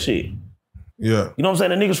Tar Heel shit. Yeah. You know what I'm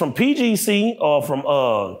saying? The niggas from PGC or from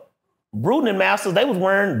Bruton and Masters, they was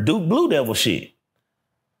wearing Duke Blue Devil shit.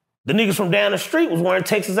 The niggas from down the street was wearing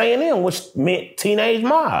Texas A&M, which meant Teenage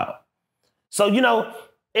Mob. So,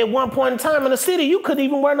 at one point in time in the city, you couldn't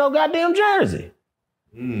even wear no goddamn jersey.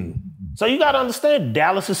 So you got to understand,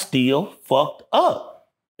 Dallas is still fucked up.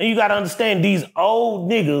 And you got to understand, these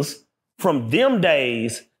old niggas from them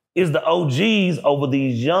days is the OGs over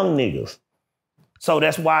these young niggas. So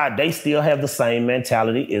that's why they still have the same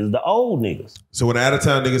mentality as the old niggas. So when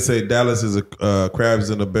out-of-town niggas say Dallas is a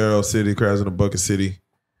crabs in a barrel city, crabs in a bucket city,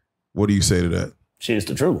 what do you say to that? Shit, it's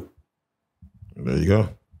the truth. There you go.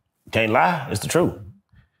 Can't lie. It's the truth.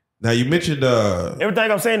 Now, you mentioned... everything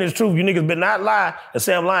I'm saying is true. You niggas better not lie and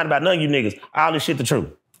say I'm lying about none of you niggas. All this shit the truth.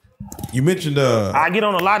 You mentioned... I get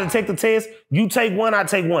on a lie detector test. You take one, I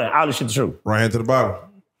take one. All this shit the truth. Right hand to the bottom.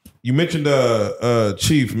 You mentioned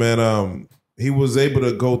Chief, man. He was able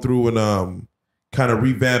to go through and kind of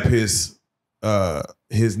revamp his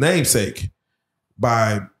namesake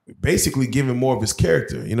by basically giving more of his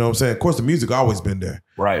character. You know what I'm saying? Of course, the music always been there.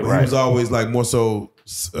 Right. He was always like more so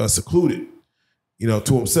secluded,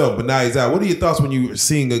 to himself. But now he's out. What are your thoughts when you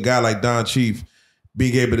seeing a guy like Don Chief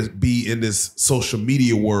being able to be in this social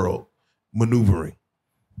media world maneuvering?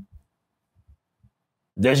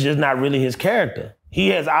 That's just not really his character. He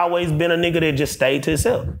has always been a nigga that just stayed to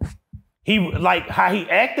himself. He like how he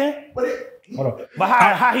acting. But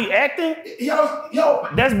how he acting?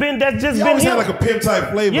 That's just been him. Had like a pimp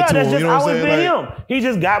type flavor. Yeah, to that's him, just always been like, him. He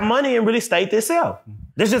just got money and really stayed to himself.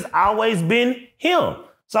 That's just always been him.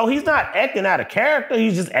 So he's not acting out of character.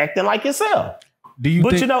 He's just acting like himself.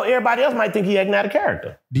 But everybody else might think he acting out of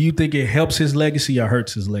character. Do you think it helps his legacy or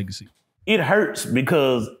hurts his legacy? It hurts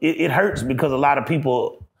because it hurts because a lot of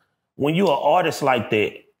people, when you're an artist like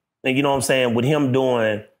that, and you know what I'm saying, with him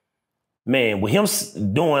doing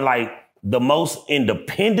like the most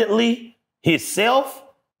independently himself,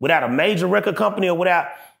 without a major record company or without,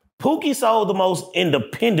 Pookie sold the most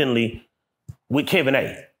independently with Kevin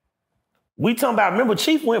A. We talking about, remember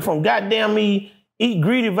Chief went from goddamn me Eat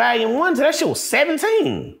Greedy Volume 1 to that shit was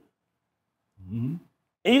 17. Mm-hmm.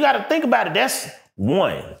 And you got to think about it. That's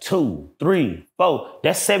 1, 2, 3, 4.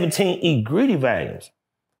 That's 17 Eat Greedy volumes.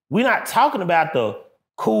 We're not talking about the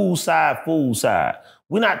cool side, fool side.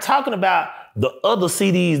 We're not talking about the other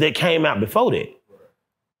CDs that came out before that.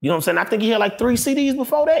 You know what I'm saying? I think he had like 3 CDs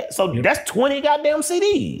before that. So that's 20 goddamn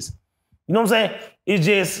CDs. You know what I'm saying? It's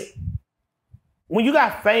just, when you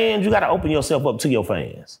got fans, you got to open yourself up to your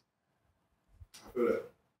fans.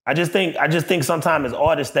 I just think sometimes as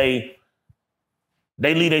artists, they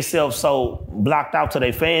leave themselves so blocked out to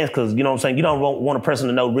their fans because, you know what I'm saying, you don't want a person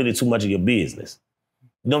to know really too much of your business.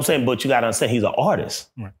 You know what I'm saying? But you got to understand he's an artist.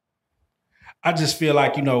 Right. I just feel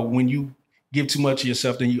like, when you give too much of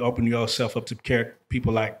yourself, then you open yourself up to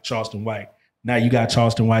people like Charleston White. Now you got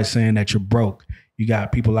Charleston White saying that you're broke. You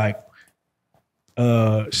got people like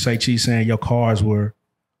Say Cheese saying your cars were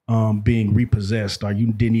being repossessed, or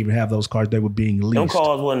you didn't even have those cars, they were being leased. Them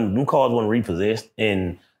cars wasn't repossessed.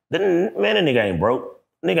 And then, man, that nigga ain't broke.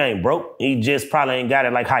 Nigga ain't broke. He just probably ain't got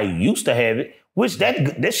it like how he used to have it, which that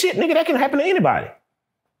shit, nigga, that can happen to anybody.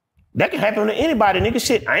 That can happen to anybody, nigga.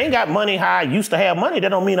 Shit, I ain't got money how I used to have money. That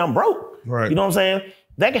don't mean I'm broke. Right. You know what I'm saying?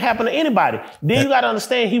 That can happen to anybody. Then you got to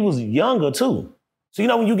understand he was younger too. So, you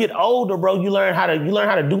know, when you get older, bro, you learn how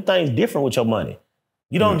to do things different with your money.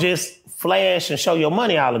 You don't just flash and show your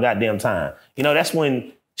money all the goddamn time. You know, that's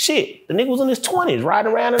when, shit, the nigga was in his 20s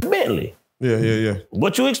riding around in a Bentley. Yeah.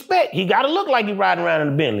 What you expect? He got to look like he riding around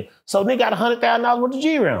in a Bentley. So nigga got $100,000 worth of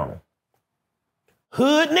G around him.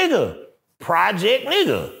 Hood nigga. Project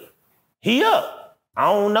nigga. He up.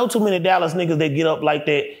 I don't know too many Dallas niggas that get up like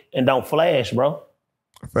that and don't flash, bro.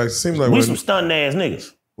 In fact, it seems like we some stunned ass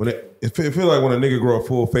niggas. When it feel like when a nigga grow a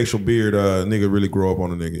full facial beard, nigga really grow up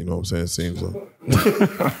on a nigga. You know what I'm saying? It seems like.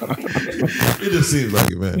 It just seems like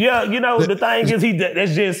it, man. Yeah, you know, the thing is you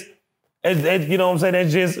know what I'm saying?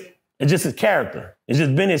 It's just his character. It's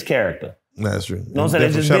just been his character. That's true. You know what I'm saying?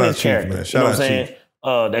 That's just been his character. Man. You know what I'm saying?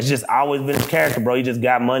 That's just always been his character, bro. He just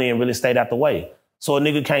got money and really stayed out the way. So a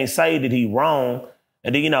nigga can't say that he wrong.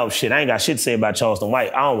 And then, you know, shit, I ain't got shit to say about Charleston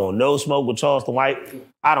White. I don't want no smoke with Charleston White.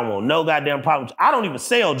 I don't want no goddamn problem. I don't even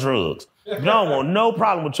sell drugs. But I don't want no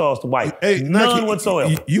problem with Charleston White. Hey, none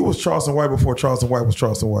whatsoever. You was Charleston White before Charleston White was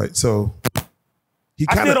Charleston White. So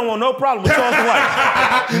I still don't want no problem with Charleston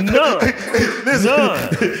White. None.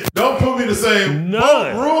 Don't put me the same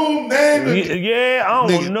None. room, name. Yeah, I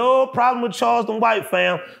don't want no problem with Charleston White,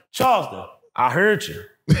 fam. Charleston, I heard you.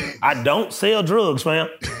 I don't sell drugs, fam.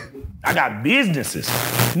 I got businesses.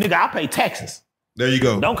 Nigga, I pay taxes. There you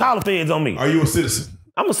go. Don't call the feds on me. Are you a citizen?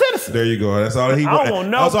 I'm a citizen. There you go. That's all he I don't want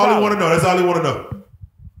no That's all he problem. want to know. That's all he want to know.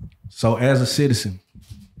 So as a citizen,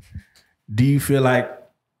 do you feel like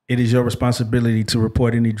it is your responsibility to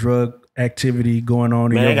report any drug activity going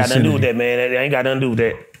on in Man, your ain't got nothing to do with vicinity? that, man. That ain't got nothing to do with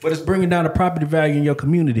that. But it's bringing down the property value in your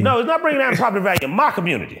community. No, it's not bringing down the property value in my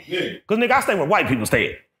community. Because, nigga, I stay where white people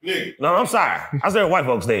stay. No, I'm sorry. I stay where white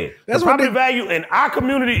folks stay. The property value in our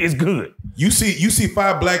community is good. You see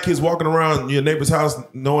 5 black kids walking around your neighbor's house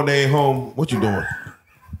knowing they ain't home. What you doing?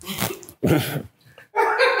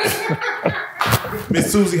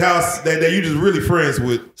 Miss Susie house that you just really friends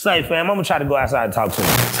with. Say, fam, I'm gonna try to go outside and talk to him.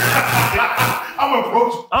 I'm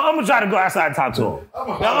approaching. I'm gonna try to go outside and talk to him.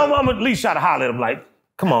 I'm gonna at least try to holler at him like,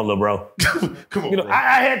 come on, little bro. Come on, You know, bro.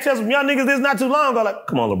 I had to tell some young niggas this not too long ago, like,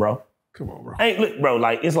 come on, little bro. Come on, bro. Look, bro,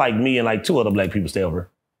 like, it's like me and like 2 other black people stay over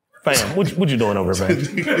here. Fam, what you doing over here,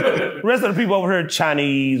 fam? The rest of the people over here,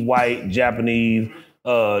 Chinese, white, Japanese,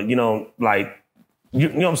 you know, like, you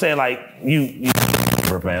know what I'm saying? Like, you over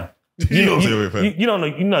here, fam. You don't stay over here, fam. You don't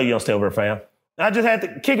know, you don't stay over here, fam. And I just had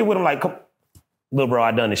to kick it with him like, come, little bro,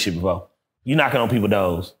 I done this shit before. You knocking on people's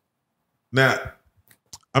doors. Now,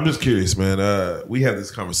 I'm just curious, man. We have this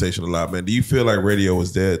conversation a lot, man. Do you feel like radio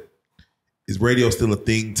is dead? Is radio still a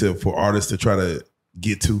thing for artists to try to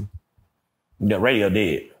get to? Yeah, radio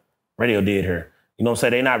did. Radio did her. You know what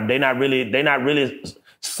I'm saying? They not really.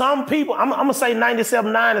 Some people, I'm gonna say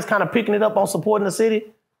 97.9 is kind of picking it up on supporting the city.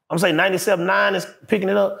 I'm gonna say 97.9 is picking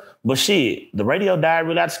it up. But shit, the radio died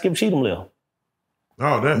really after Skip Cheatham left.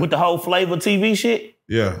 Oh, damn. With the whole Flavor TV shit,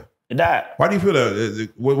 Yeah. it died. Why do you feel that?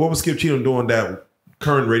 What was Skip Cheatham doing that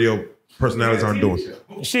current radio personalities aren't doing?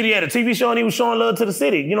 Shit, he had a TV show and he was showing love to the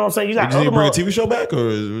city. You know what I'm saying? You got Did he other bring a mo- TV show back or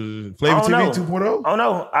is Flavor I don't TV know. 2.0? I don't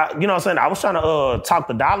know. You know what I'm saying? I was trying to talk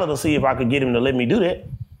the dollar to see if I could get him to let me do that.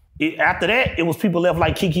 After that, it was people left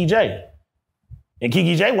like Kiki J. And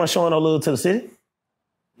Kiki J wasn't showing no love to the city.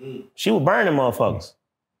 She was burning motherfuckers.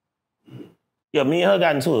 Yeah, me and her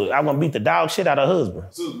got into it. I want to beat the dog shit out of her husband.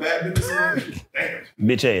 So bad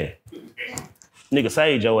Bitch ass. Nigga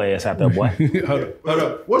saved your ass out there, boy. Hold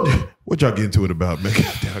up. What y'all get into it about, man?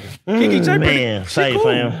 Man, say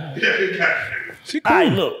fam. She cool. All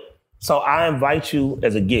right, look. So I invite you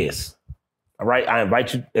as a guest. All right, I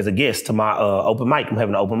invite you as a guest to my open mic. I'm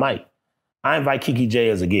having an open mic. I invite Kiki J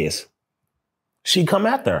as a guest. She come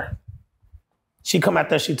out there. She come out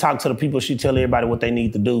there. She talk to the people. She tell everybody what they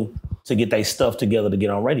need to do to get their stuff together to get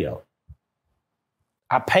on radio.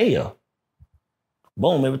 I pay her.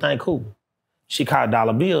 Boom, everything cool. She called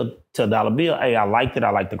Dollar Bill. Tell Dollar Bill, hey, I liked it. I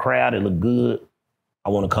like the crowd. It looked good. I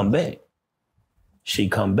want to come back. She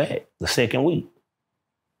come back the second week.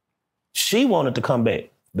 She wanted to come back,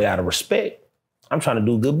 but out of respect, I'm trying to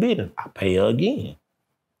do good business. I pay her again.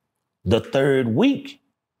 The third week,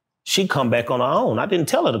 she come back on her own. I didn't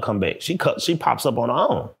tell her to come back. She pops up on her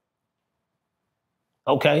own.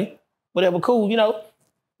 Okay, whatever, cool. You know,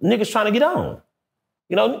 niggas trying to get on.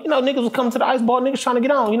 You know, niggas was coming to the ice bar, niggas trying to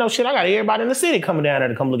get on. You know, shit, I got everybody in the city coming down there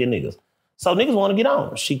to come look at niggas. So niggas want to get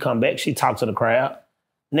on. She come back, she talked to the crowd.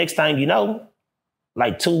 Next thing you know,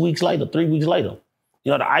 like 2 weeks later, 3 weeks later,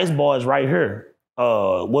 you know, the ice bar is right here.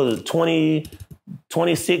 Was it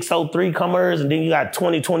 2603 comers, and then you got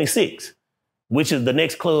 2026, which is the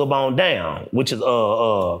next club on down, which is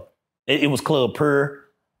it was Club Per,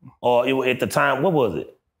 or at the time, what was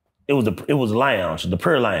it? It was Lounge, the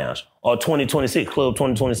Prayer Lounge, or 2026, Club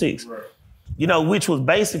 2026. Right. You know, which was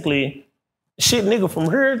basically shit nigga from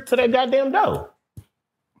here to that goddamn door.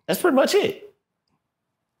 That's pretty much it.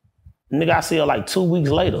 Nigga, I see her like 2 weeks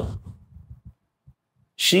later.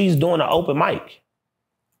 She's doing an open mic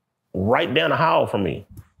right down the hall from me,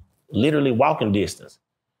 literally walking distance.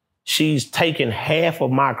 She's taken half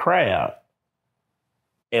of my crowd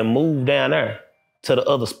and moved down there to the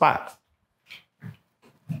other spot.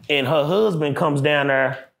 And her husband comes down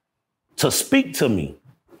there to speak to me.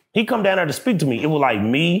 He come down there to speak to me. It was like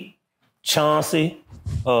me, Chauncey,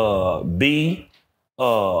 B,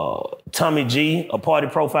 Tommy G, a Party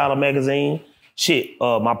Profiler magazine. Shit,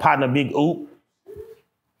 my partner Big Oop.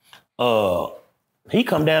 He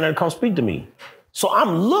come down there to come speak to me. So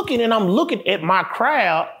I'm looking at my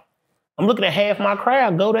crowd. I'm looking at half my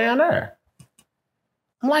crowd go down there.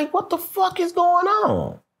 I'm like, what the fuck is going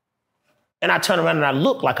on? And I turn around and I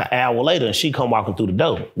look like an hour later and she come walking through the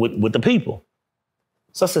door with the people.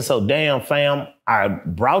 So I said, so damn fam, I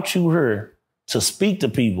brought you here to speak to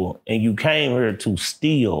people and you came here to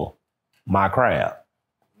steal my crowd.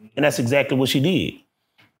 And that's exactly what she did.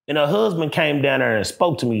 And her husband came down there and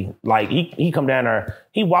spoke to me. Like he come down there,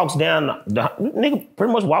 he walks down, the nigga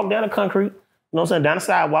pretty much walked down the concrete, you know what I'm saying, down the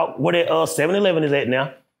sidewalk, where that 7-Eleven is at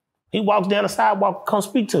now. He walks down the sidewalk, come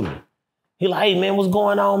speak to me. He like, hey man, what's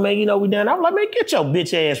going on, man? You know, we down there. I'm like, man, get your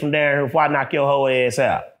bitch ass from down here before I knock your whole ass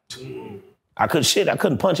out. I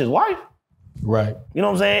couldn't punch his wife. Right. You know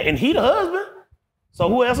what I'm saying? And he the husband. So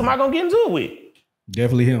who else am I gonna get into it with?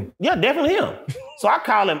 Definitely him. Yeah, definitely him. So I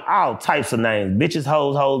call him all types of names. Bitches,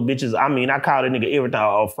 hoes, bitches. I mean, I call that nigga everything.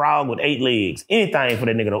 A frog with 8 legs. Anything for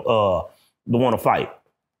that nigga to want to fight.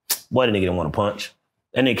 Boy, that nigga didn't want to punch.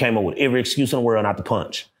 That nigga came up with every excuse in the world not to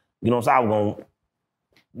punch. You know what I'm saying?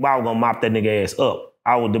 I was gonna mop that nigga ass up.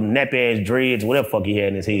 I would them nappy ass dreads, whatever fuck he had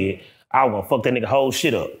in his head. I was gonna fuck that nigga whole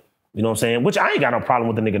shit up. You know what I'm saying? Which I ain't got no problem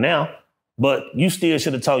with the nigga now. But you still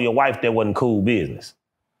should have told your wife that wasn't cool business.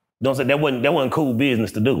 Don't say that wasn't cool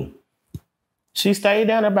business to do. She stayed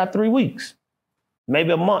down there about 3 weeks.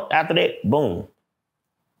 Maybe a month after that, boom.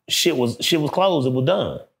 Shit was closed, it was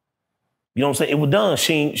done. You know what I'm saying? It was done.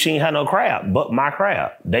 She ain't had no crowd, but my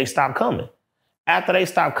crowd. They stopped coming. After they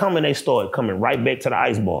stopped coming, they started coming right back to the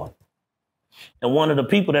ice bar. And one of the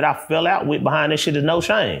people that I fell out with behind that shit is No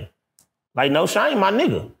Shame. Like, No Shame, my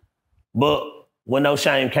nigga. But when No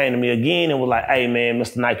Shame came to me again and was like, hey, man,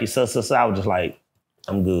 Mr. Nike, I was just like,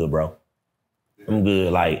 I'm good, bro. I'm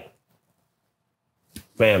good. Like,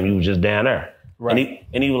 fam, you was just down there. Right.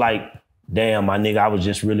 And he was like, damn, my nigga, I was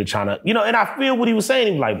just really trying to, you know, and I feel what he was saying.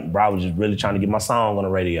 He was like, bro, I was just really trying to get my song on the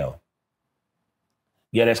radio.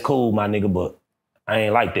 Yeah, that's cool, my nigga, but I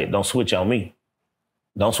ain't like that. Don't switch on me.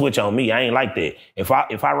 Don't switch on me. I ain't like that. If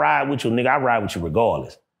I ride with you, nigga, I ride with you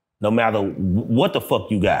regardless. No matter what the fuck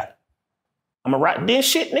you got. I'm a ride. Then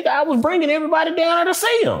shit, nigga, I was bringing everybody down there to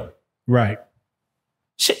see him. Right.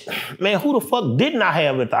 Shit, man, who the fuck didn't I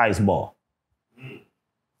have at the ice bar?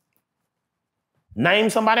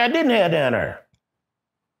 Name somebody I didn't have down there.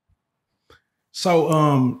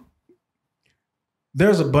 So,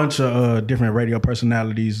 there's a bunch of different radio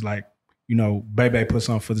personalities, like, you know, Bebe puts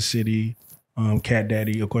on for the city, Cat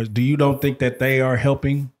Daddy, of course. Do you don't think that they are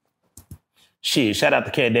helping? Shit, shout out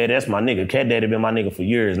to Cat Daddy. That's my nigga. Cat Daddy been my nigga for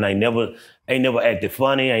years, and ain't never acted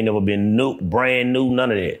funny. Ain't never been brand new,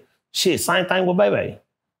 none of that. Shit, same thing with Bebe.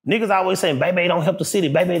 Niggas always saying, Bebe don't help the city.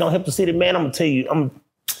 Bebe don't help the city. Man, I'm gonna tell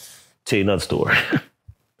you another story.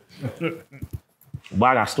 But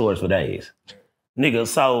I got stories for days. Nigga,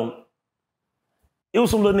 so it was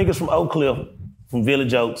some little niggas from Oak Cliff, from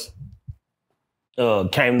Village Oaks,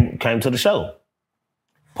 came to the show.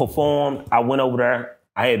 Performed. I went over there.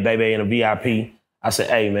 I had Bebe in a VIP. I said,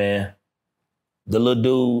 hey, man, the little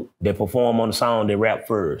dude that performed on the song that rapped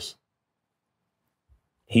first,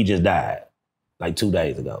 he just died like 2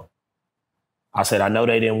 days ago. I said, I know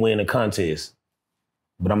they didn't win the contest,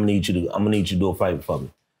 but I'm gonna need you to do a favor for me.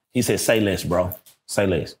 He said, say less, bro. Say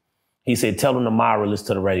less. He said, tell them tomorrow, listen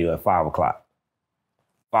to the radio at 5 o'clock.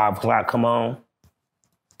 5 o'clock, come on.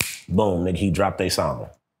 Boom, nigga, he dropped their song.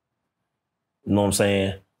 You know what I'm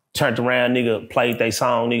saying? Turned around, nigga, played their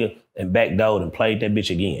song, nigga, and backdoored and played that bitch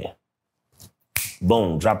again.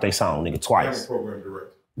 Boom, dropped their song, nigga, twice. Program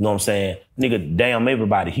director. You know what I'm saying? Nigga, damn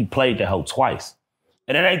everybody, he played that hoe twice.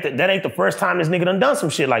 And that ain't the first time this nigga done some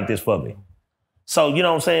shit like this for me. So, you know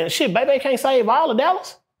what I'm saying? Shit, Bebe can't save all of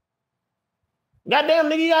Dallas. Goddamn,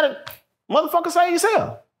 nigga, you gotta motherfucker save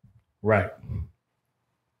yourself. Right.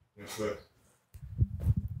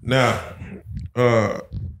 Now,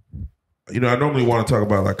 you know, I normally want to talk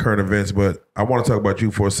about like current events, but I want to talk about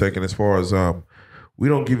you for a second as far as we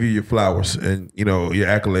don't give you your flowers and, you know, your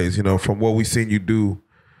accolades, you know, from what we've seen you do.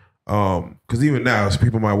 Because even now, as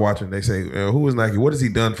people might watch and they say, who is Nike? What has he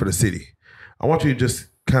done for the city? I want you to just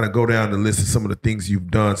kind of go down the list of some of the things you've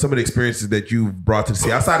done, some of the experiences that you've brought to the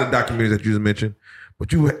city, outside of the documentaries that you just mentioned.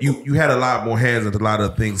 But you had a lot more hands into a lot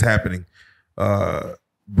of things happening,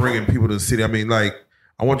 bringing people to the city. I mean, like,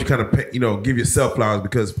 I want you to kind of, you know, give yourself flowers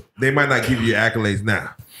because they might not give you your accolades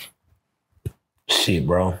now. Shit,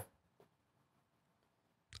 bro.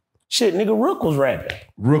 Shit, nigga, Rook was rapping.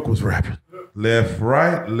 Rook was rapping. Left,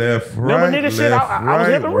 right, left, Remember, right, nigga, left, shit, I was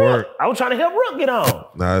helping work. Rook. I was trying to help Rook get on.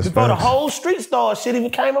 Nah, that's before facts. the whole street star shit even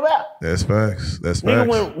came about. That's facts. That's Nigga,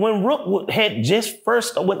 facts. when Rook had just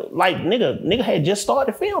first, nigga had just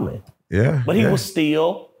started filming. Yeah. But he yeah. was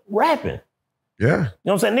still rapping. Yeah. You know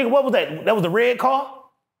what I'm saying? Nigga, what was that? That was the red car?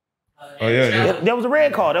 Oh, yeah. That was the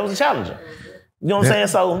red car. That was a Challenger. You know what I'm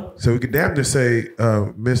saying? So we could damn near say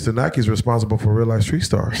Mr. Nike's responsible for real life street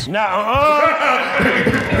stars. Nah, I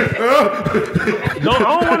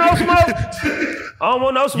don't want no smoke. I don't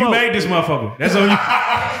want no smoke. You made this motherfucker. That's on you.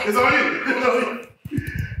 It's on you.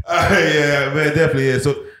 Yeah, man, definitely is.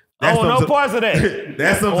 So I want no parts of that.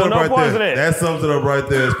 That sums it up no right parts there. of that. That sums it up right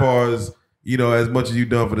there as far as, you know, as much as you've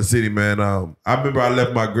done for the city, man. I remember I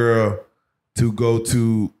left my girl to go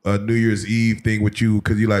to a New Year's Eve thing with you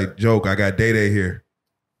because you like, joke, I got Day here.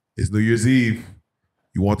 It's New Year's Eve.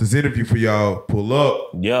 You want this interview for y'all, pull up.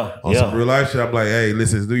 Yeah, on some real life shit. I'm like, hey,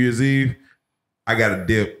 listen, it's New Year's Eve. I got a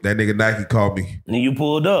dip. That nigga Nike called me. And you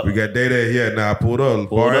pulled up. We got Day yeah, nah, I pulled up.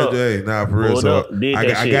 Pulled up. Nah, for real. Pulled So up, did I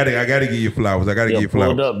that shit. gotta give you flowers. I gotta give you flowers.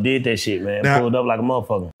 Pulled up, did that shit, man. Now- Pulled up like a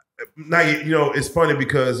motherfucker. Now, you know, it's funny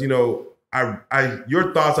because, you know, I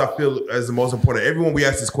your thoughts I feel as the most important. Everyone we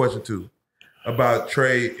ask this question to about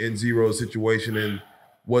Trey and Zero's situation and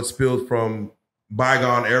what spilled from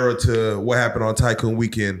bygone era to what happened on Tycoon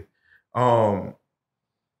Weekend.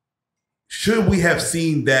 Should we have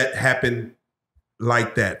seen that happen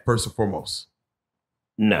like that, first and foremost?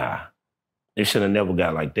 Nah. It should have never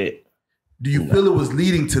got like that. Do you feel it was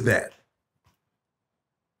leading to that?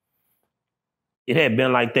 It had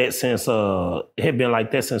been like that since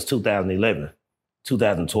 2011,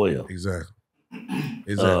 2012. Exactly.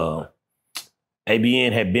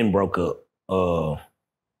 ABN had been broke up.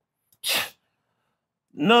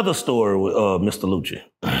 Another story with Mr. Lucci.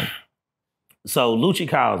 So Lucci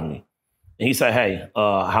calls me and he said, hey,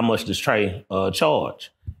 how much does Trey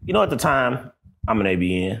charge? You know, at the time, I'm an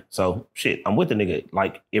ABN. So shit, I'm with the nigga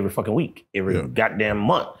like every fucking week, every goddamn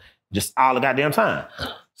month, just all the goddamn time.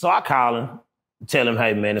 So I call him, tell him,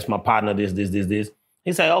 hey man, it's my partner, this.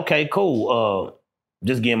 He say, okay, cool.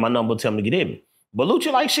 Just give him my number, tell him to get in me. But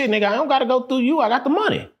Lucci like, shit, nigga, I don't gotta go through you. I got the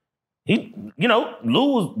money. He, you know,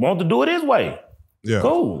 Lou want to do it his way. Yeah.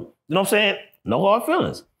 Cool. You know what I'm saying? No hard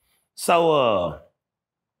feelings. So,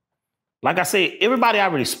 like I said, everybody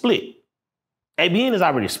already split. ABN is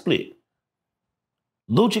already split.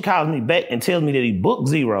 Lucci calls me back and tells me that he booked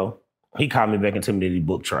Zero. He called me back and told me that he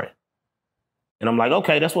booked Trey. And I'm like,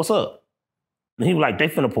 okay, that's what's up. And he was like, they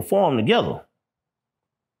finna perform together.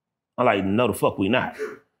 I'm like, no, the fuck we not.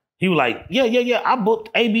 He was like, yeah, I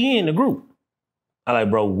booked ABN, the group. I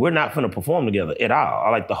like, bro, we're not finna perform together at all.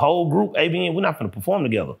 I like the whole group, ABN, we're not finna perform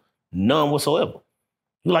together. None whatsoever.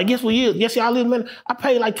 He was like, yes, we is. Yes, y'all is, man. I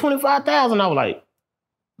paid like $25,000. I was like,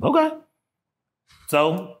 okay.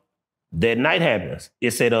 So that night happens.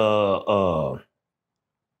 It's at what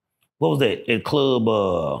was that? At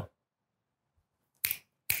club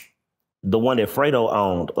the one that Fredo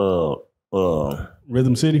owned.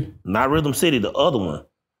 Rhythm City? Not Rhythm City, the other one.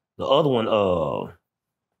 The other one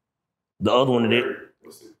that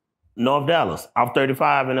North Dallas, off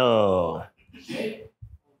 35 and no,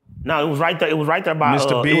 it was right there. It was right there by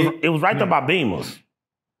Mr. Big? it was right there by Beamers.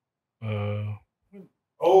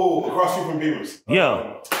 Across street from Beavers.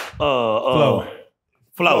 Yeah. Flow.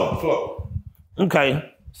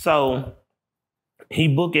 Okay. So he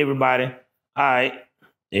booked everybody. All right.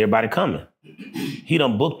 Everybody coming. He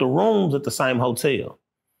done booked the rooms at the same hotel.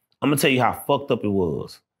 I'm gonna tell you how fucked up it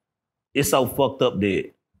was. It's so fucked up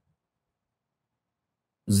that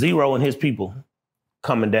Zero and his people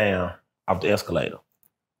coming down off the escalator.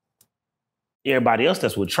 Everybody else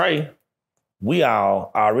that's with Trey, we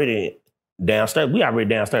all already downstairs. We already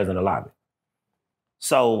downstairs in the lobby.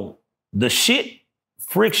 So the shit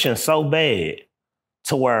friction so bad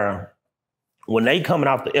to where when they coming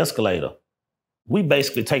off the escalator, we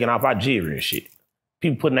basically taking off our jewelry and shit.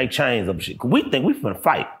 People putting their chains up and shit. We think we finna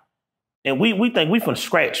fight. And we think we finna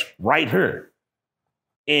scratch right here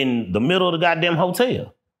in the middle of the goddamn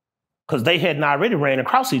hotel. Because they hadn't already ran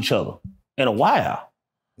across each other in a while.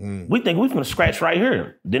 We think we finna scratch right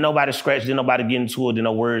here. Didn't nobody scratch, didn't nobody get into it, didn't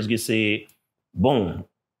no words get said. Boom.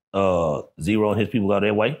 Zero and his people go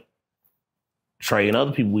that way. Trey and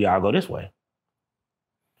other people, we all go this way.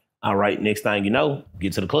 All right, next thing you know,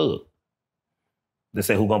 get to the club. They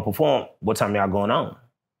say, who gonna perform? What time y'all going on?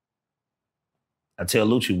 I tell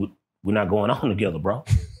Lucci, we're not going on together, bro.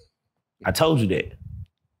 I told you that.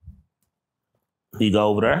 He go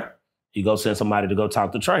over there. He go send somebody to go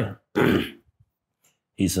talk to Trey.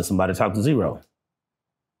 He sent somebody to talk to Zero.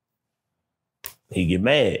 He get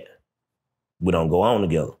mad. We don't go on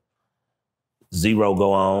together. Zero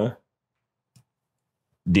go on.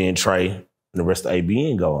 Then Trey and the rest of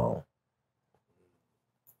ABN go on.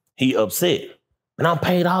 He upset. And I'm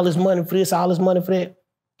paid all this money for this, all this money for that.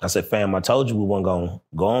 I said, fam, I told you we weren't going to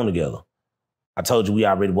go on together. I told you we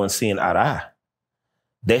already wasn't seeing eye to eye.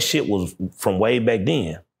 That shit was from way back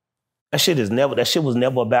then. That shit was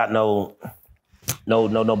never about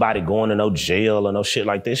nobody going to no jail or no shit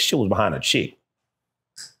like this. Shit was behind a chick.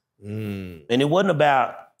 And it wasn't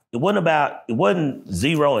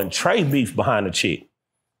Zero and Trey beef behind the chick. You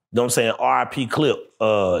know what I'm saying? RIP clip.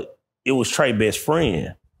 It was Trey's best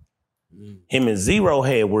friend. Him and Zero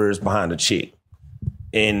had words behind the chick.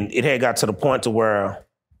 And it had got to the point to where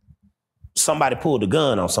somebody pulled a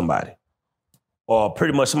gun on somebody. Or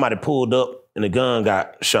pretty much somebody pulled up and the gun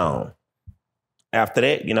got shown. After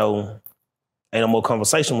that, you know, ain't no more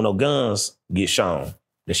conversation when no guns get shown.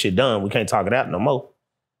 That shit done. We can't talk it out no more. You know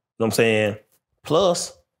what I'm saying?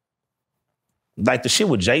 Plus, like the shit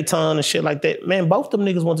with J-Ton and shit like that, man, both them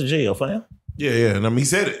niggas went to jail, fam. Yeah. And I mean, he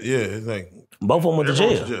said it. Yeah, it's like both of them went to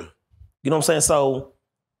jail. You know what I'm saying? So,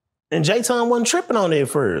 and J-Ton wasn't tripping on it at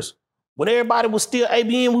first. When everybody was still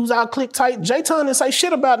ABN, we was out click tight, J-Ton didn't say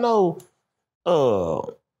shit about no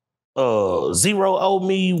Zero owed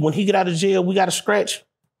me when he get out of jail, we got a scratch.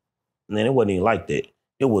 And then it wasn't even like that.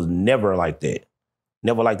 It was never like that.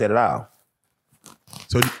 Never like that at all.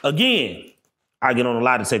 So again, I get on a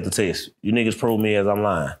lie detector test. You niggas prove me as I'm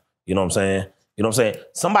lying. You know what I'm saying? You know what I'm saying?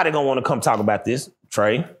 Somebody gonna want to come talk about this.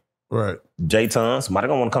 Trey. Right. J-Ton. Somebody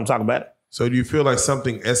gonna want to come talk about it. So do you feel like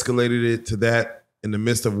something escalated it to that in the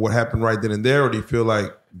midst of what happened right then and there? Or do you feel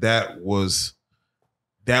like that was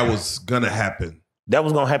gonna happen? That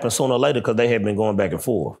was gonna happen sooner or later because they had been going back and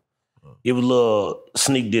forth. It was little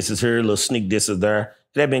sneak disses here, little sneak disses there.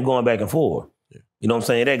 They had been going back and forth. Yeah. You know what I'm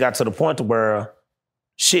saying? They got to the point to where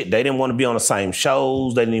shit, they didn't want to be on the same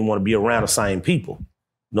shows. They didn't even want to be around the same people.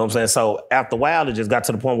 You know what I'm saying? So after a while, it just got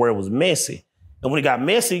to the point where it was messy. And when it got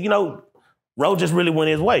messy, you know, Ro just really went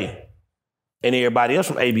his way. And everybody else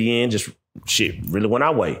from ABN just, shit, really went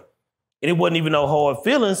our way. And it wasn't even no hard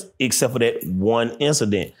feelings except for that one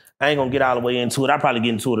incident. I ain't gonna get all the way into it. I'll probably get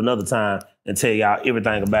into it another time and tell y'all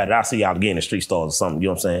everything about it. I'll see y'all again in Street Stars or something, you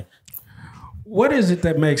know what I'm saying? What is it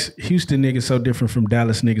that makes Houston niggas so different from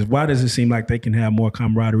Dallas niggas? Why does it seem like they can have more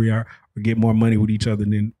camaraderie or get more money with each other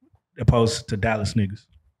than opposed to Dallas niggas?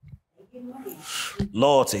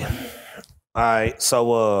 Loyalty. All right,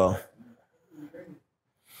 so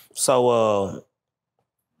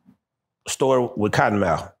story with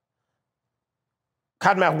Cottonmouth.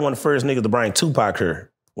 Cottonmouth was one of the first niggas to bring Tupac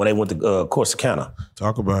here when they went to Corsicana.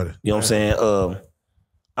 Talk about it. You know what I'm saying?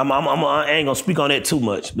 I ain't gonna speak on that too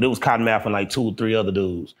much, but it was Cottonmouth and like 2 or 3 other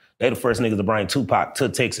dudes. They the first niggas to bring Tupac to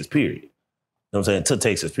Texas, period. You know what I'm saying? To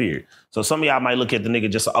Texas, period. So some of y'all might look at the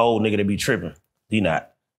nigga just an old nigga that be tripping. He not.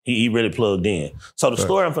 He really plugged in. So the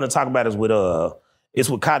story I'm finna talk about is with it's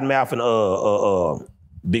with Cottonmouth and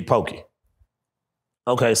Big Pokey.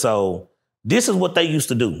 Okay, so this is what they used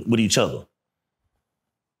to do with each other.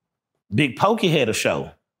 Big Pokey had a show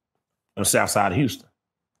on the south side of Houston.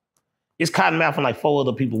 It's Cottonmouth and like 4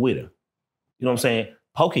 other people with him. You know what I'm saying?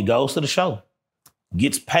 Pokey goes to the show,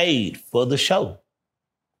 gets paid for the show,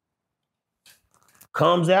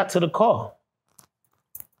 comes out to the car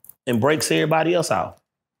and breaks everybody else out.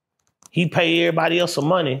 He paid everybody else some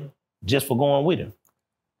money just for going with him.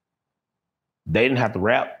 They didn't have to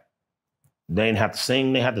rap. They didn't have to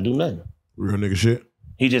sing. They didn't have to do nothing. Real nigga shit.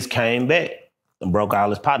 He just came back and broke all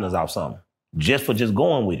his partners off something just for just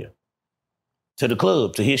going with him to the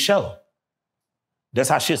club, to his show. That's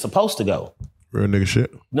how shit's supposed to go. Real nigga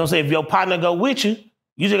shit. You know what I'm saying? If your partner go with you,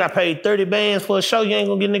 you just got paid 30 bands for a show, you ain't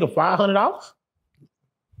gonna get a nigga $500?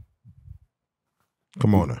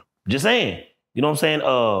 Come on now. Just saying. You know what I'm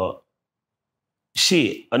saying?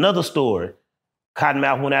 Shit. Another story.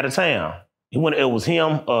 Cottonmouth went out of town. It was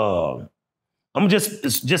him. I'm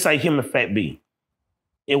just say him and Fat B.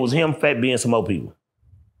 It was him, Fat B, and some more people.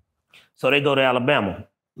 So they go to Alabama.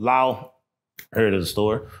 Law, heard of the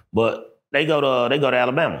story, but they go to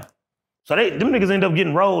Alabama. So them niggas end up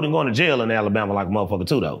getting rolled and going to jail in Alabama like a motherfucker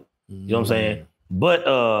too, though. You know what I'm saying? But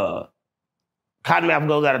Cottonmouth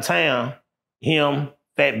goes out of town, him,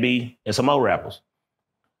 Fat B, and some more rappers.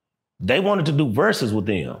 They wanted to do verses with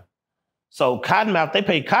them. So Cottonmouth, they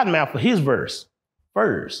paid Cottonmouth for his verse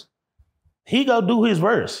first. He go do his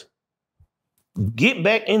verse. Get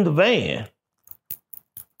back in the van.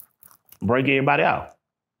 Break everybody out.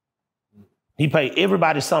 He paid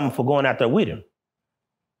everybody something for going out there with him.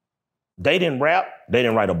 They didn't rap. They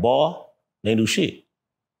didn't write a bar. They didn't do shit.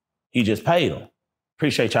 He just paid them.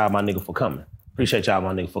 Appreciate y'all, my nigga, for coming. Appreciate y'all,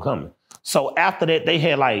 my nigga, for coming. So after that, they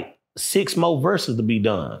had like 6 more verses to be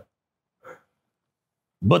done.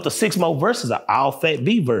 But the 6 more verses are all Fat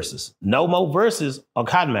B verses. No more verses are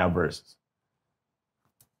Cottonmouth verses.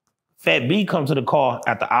 Fat B comes to the car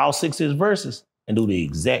after all 6 of his verses and do the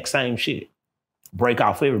exact same shit. Break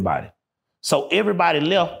off everybody. So everybody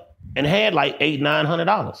left and had like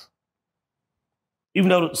 $800-900. Even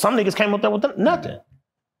though some niggas came up there with nothing.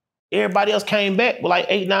 Everybody else came back with like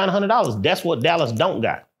 $800-900. That's what Dallas don't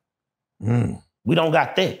got. We don't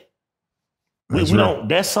got that. We don't.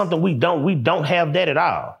 That's something we don't have that at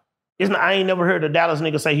all. I ain't never heard a Dallas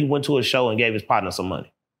nigga say he went to a show and gave his partner some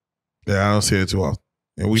money. Yeah, I don't see it too often.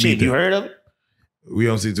 And we shit, need you heard of it? We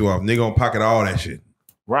don't see it too often. Nigga gonna pocket all that shit.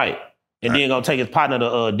 Right. And then gonna take his partner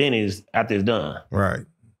to Denny's after it's done. Right.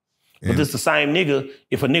 But this the same nigga,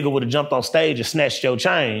 if a nigga would have jumped on stage and snatched your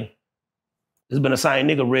chain, it's been the same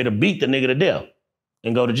nigga ready to beat the nigga to death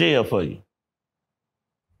and go to jail for you.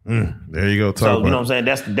 There you go. So, you know what I'm saying?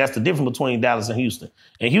 That's the difference between Dallas and Houston.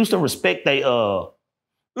 And Houston respect man,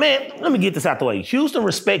 let me get this out the way. Houston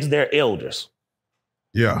respects their elders.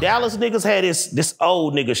 Yeah. Dallas niggas had this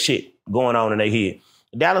old nigga shit going on in their head.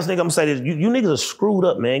 Dallas nigga, I'm gonna say this, you niggas are screwed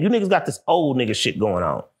up, man. You niggas got this old nigga shit going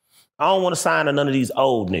on. I don't want to sign to none of these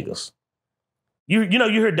old niggas. You know,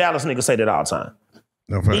 you hear Dallas niggas say that all the time.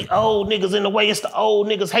 No, these old niggas in the way, it's the old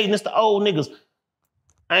niggas hating, it's the old niggas.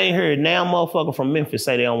 I ain't heard now motherfucker from Memphis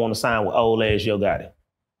say they don't want to sign with old ass Yo Gotti.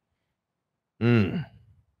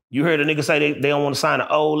 You heard a nigga say they don't want to sign an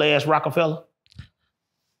old ass Rockefeller?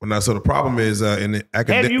 Well, now, so the problem is in the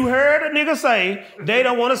academic. Have you heard a nigga say they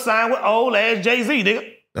don't want to sign with old ass Jay-Z,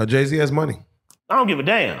 nigga? Now, Jay-Z has money. I don't give a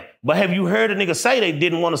damn. But have you heard a nigga say they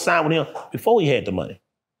didn't want to sign with him before he had the money?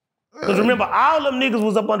 Because remember, all them niggas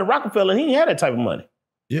was up under Rockefeller and he ain't had that type of money.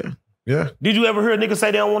 Yeah, yeah. Did you ever hear a nigga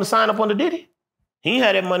say they don't want to sign up under Diddy? He ain't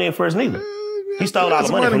had that money at first neither. He stole all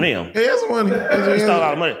the money from them. He has some money. He stole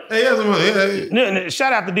all the money. He has some money.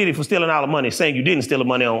 Shout out to Diddy for stealing all the money, saying you didn't steal the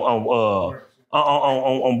money on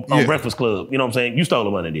Breakfast Club. You know what I'm saying? You stole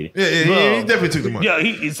the money, Diddy. Yeah, he definitely took the money. Yeah,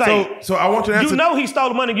 he's saying. So I want you to answer. You know he stole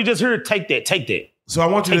the money. You just heard take that. So I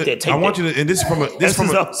want you to, and this is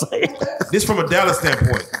from a Dallas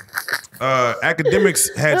standpoint.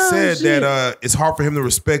 Academics had said that it's hard for him to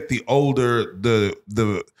respect the older,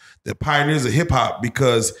 the pioneers of hip hop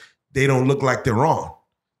because they don't look like they're on.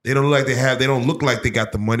 They don't look like they don't look like they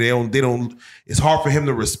got the money. They don't. It's hard for him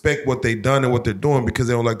to respect what they've done and what they're doing because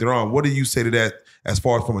they don't like they're on. What do you say to that as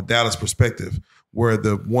far as from a Dallas perspective, where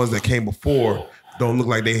the ones that came before don't look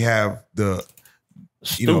like they have the,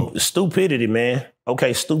 stupidity, man.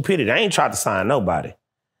 Okay, stupidity. I ain't tried to sign nobody.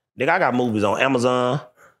 Nigga, I got movies on Amazon.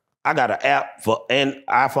 I got an app for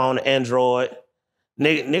iPhone and Android.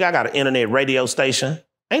 Nigga, I got an internet radio station.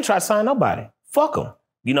 I ain't trying to sign nobody. Fuck them.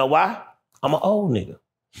 You know why? I'm an old nigga.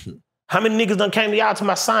 How many niggas done came to y'all to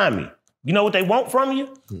my sign me? You know what they want from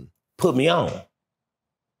you? Put me on.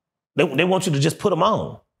 They want you to just put them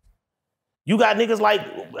on. You got niggas like,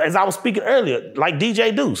 as I was speaking earlier, like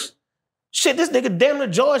DJ Deuce. Shit, this nigga damn near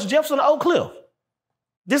George Jefferson of Oak Cliff.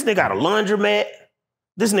 This nigga got a laundromat.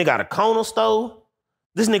 This nigga got a corner store.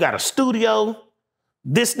 This nigga got a studio.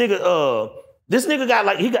 This nigga got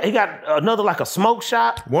like he got another like a smoke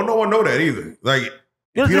shop. Won't no one know that either. Like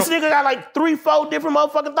this nigga got like 3-4 different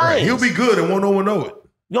motherfucking things. Right. He'll be good and won't no one know it.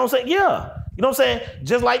 You know what I'm saying? Yeah. You know what I'm saying?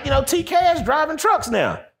 Just like, T Cash driving trucks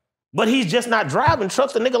now. But he's just not driving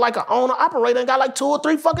trucks. The nigga like an owner operator and got like 2 or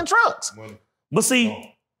 3 fucking trucks. But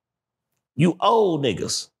see, you old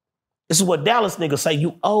niggas. This is what Dallas niggas say.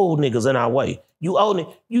 You old niggas in our way. You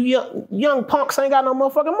old you young punks ain't got no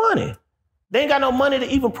motherfucking money. They ain't got no money to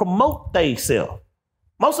even promote themselves.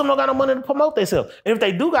 Most of them don't got no money to promote themselves. And if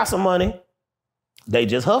they do got some money, they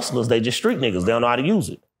just hustlers. They just street niggas. They don't know how to use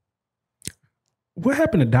it. What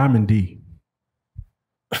happened to Diamond D?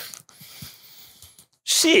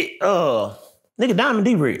 Shit, nigga, Diamond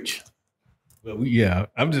D rich. Well, yeah,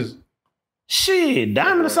 I'm just... Shit,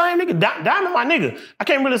 Diamond the same nigga. Diamond my nigga. I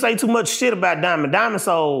can't really say too much shit about Diamond. Diamond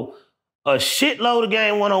sold a shitload of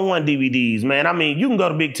Game 101 DVDs, man. I mean, you can go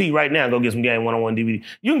to Big T right now and go get some Game 101 DVD.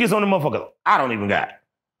 You can get some of the motherfuckers I don't even got.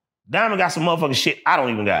 Diamond got some motherfucking shit I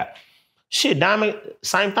don't even got. Shit, Diamond,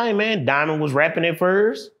 same thing, man. Diamond was rapping at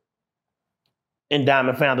first, and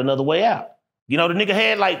Diamond found another way out. You know, the nigga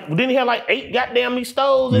had didn't he have 8 goddamn me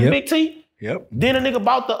stoves in Big T? Yep. Then a nigga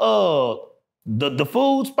bought the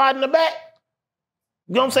food spot in the back.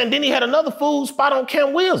 You know what I'm saying? Then he had another food spot on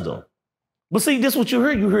Camp Wisdom. But see, this is what you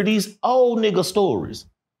hear. You hear these old nigga stories.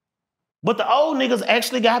 But the old niggas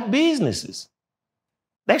actually got businesses.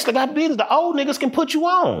 They actually got business. The old niggas can put you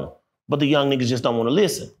on. But the young niggas just don't want to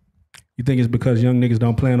listen. You think it's because young niggas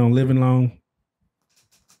don't plan on living long?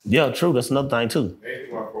 Yeah, true. That's another thing, too.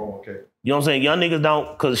 You know what I'm saying? Young niggas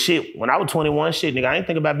don't, because shit, when I was 21, shit, nigga, I ain't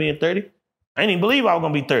think about being 30. I didn't even believe I was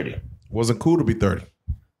going to be 30. Wasn't cool to be 30.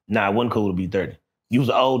 Nah, it wasn't cool to be 30. You was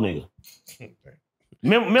an old nigga.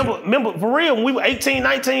 Remember, for real, when we were 18,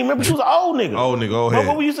 19, remember you was an old nigga. Old nigga, old head.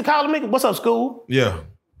 What we used to call a nigga? What's up, school? Yeah.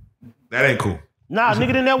 That ain't cool. Nah, nigga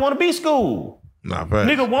didn't ever want to be school. Nah, facts.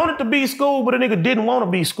 Nigga wanted to be school, but a nigga didn't want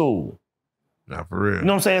to be school. Nah, for real. You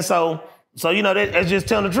know what I'm saying? So you know, that's just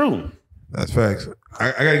telling the truth. That's facts.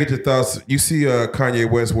 I got to get your thoughts. You see Kanye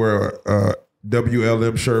West wear a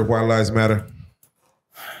WLM shirt, White Lives Matter.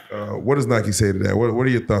 What does Nike say to that? What are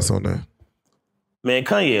your thoughts on that? Man,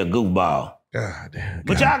 Kanye a goofball. God damn.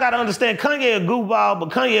 But y'all gotta understand, Kanye a goofball, but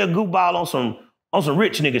Kanye a goofball on some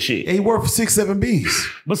rich nigga shit. He worth 6-7 B's.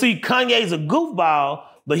 But see, Kanye's a goofball,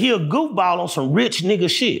 but he a goofball on some rich nigga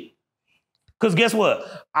shit. Cause guess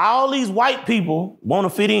what? All these white people want to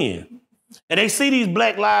fit in. And they see these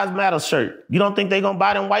Black Lives Matter shirt. You don't think they gonna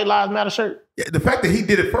buy them White Lives Matter shirt? Yeah, the fact that he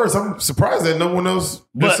did it first, I'm surprised that no one else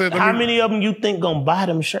But said, how many of them you think gonna buy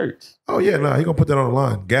them shirts? Oh yeah, nah, he gonna put that on the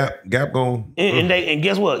line. Gap going. And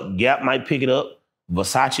guess what? Gap might pick it up.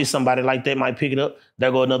 Versace, somebody like that might pick it up.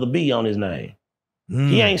 There go another B on his name.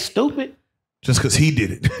 He ain't stupid. Just because he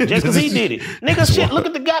did it. Just because he did it. Nigga, shit, look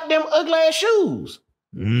at the goddamn ugly ass shoes.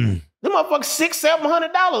 Them motherfuckers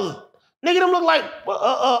 $600-700. Nigga, them look like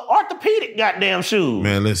orthopedic goddamn shoes.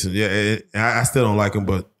 Man, listen, yeah, I still don't like them,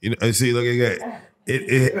 but you know, see, look at that.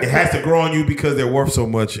 It has to grow on you because they're worth so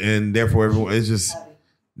much, and therefore everyone, it's just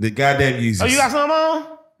the goddamn Yeezys. Oh, you got something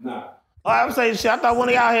on? Nah. Oh, I was saying shit. I thought one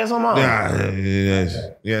of y'all had something on.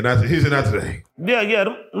 He said not today. Yeah,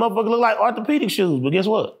 them motherfuckers look like orthopedic shoes, but guess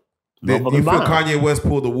what? You feel Kanye West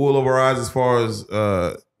pulled the wool over our eyes as far as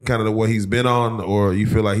kind of what he's been on, or you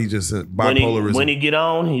feel like he just bipolarism? When he get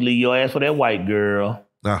on, he leave your ass for that white girl.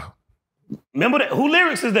 Nah. Remember that? Who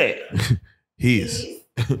lyrics is that? He is.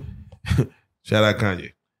 Shout out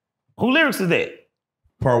Kanye. Who lyrics is that?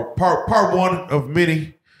 Part one of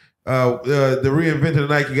many. The reinvention of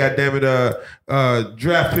Nike, goddammit,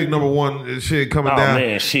 draft pick number 1 shit coming down. Oh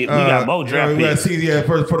man, shit, we got both draft picks.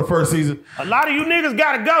 For the first season. A lot of you niggas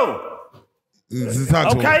gotta go.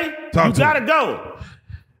 Talk to okay? him. You gotta go.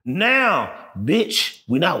 Now, bitch,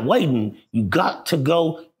 we're not waiting. You got to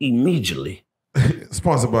go immediately.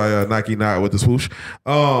 Sponsored by Nike Not with the swoosh.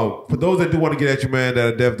 For those that do want to get at you, man,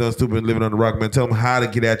 that are deaf, dumb, stupid, and living on the rock, man, tell them how to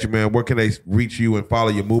get at you, man. Where can they reach you and follow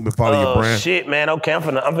your movement, follow your brand? Shit, man. Okay, I'm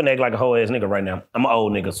finna act like a hoe ass nigga right now. I'm an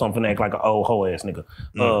old nigga, so I'm finna act like an old hoe ass nigga.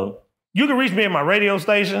 You can reach me at my radio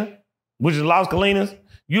station, which is Las Colinas.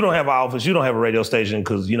 You don't have an office. You don't have a radio station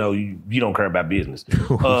because you know you don't care about business.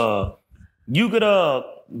 You could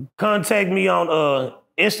contact me on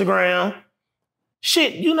Instagram.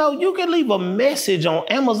 Shit, you know, you can leave a message on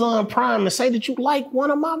Amazon Prime and say that you like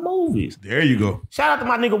one of my movies. There you go. Shout out to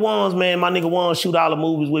my nigga Wands, man. My nigga Wands shoot all the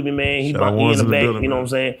movies with me, man. He in the back, you know what I'm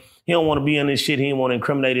saying? He don't want to be in this shit. He don't want to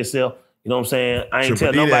incriminate himself. You know what I'm saying? I ain't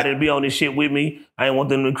tell nobody to be on this shit with me. I ain't want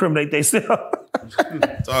them to incriminate themselves.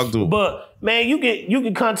 Talk to him. But, man, you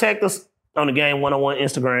can contact us on the Game 101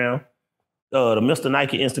 Instagram, the Mr.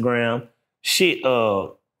 Nike Instagram. Shit,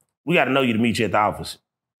 we got to know you to meet you at the office.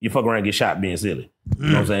 You fuck around and get shot being silly. You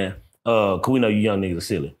know what I'm saying? Cause we know you young niggas are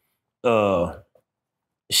silly.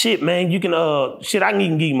 Shit, man, you can, I can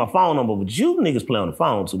even give you my phone number, but you niggas play on the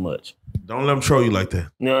phone too much. Don't let them troll you like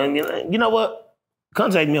that. You know what?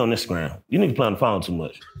 Contact me on Instagram. You niggas play on the phone too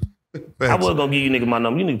much. I was gonna give you niggas my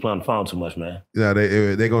number. You niggas play on the phone too much, man. Yeah,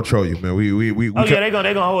 they gonna troll you, man. We they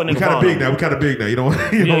gonna hold a nigga phone. We kind of big now. You don't want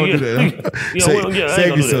to do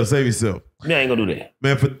that. Save yourself. Yeah, I ain't gonna do that.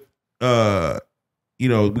 Man, for you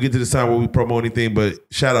know, we get to this time where we promote anything, but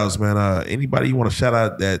shout outs, man. Anybody you want to shout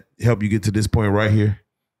out that helped you get to this point right here?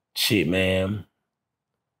 Shit, man.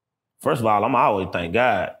 First of all, I'm always thank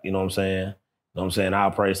God. You know what I'm saying? You know what I'm saying? I'll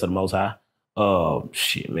praise to the Most High.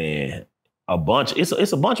 Shit, man.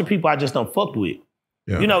 It's a bunch of people I just done fucked with.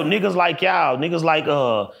 Yeah. You know, niggas like y'all, niggas like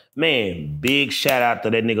man, big shout out to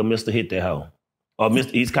that nigga Mr. Hit That Hoe. Or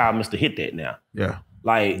he's called Mr. Hit That now. Yeah.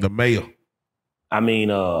 Like The mayor. I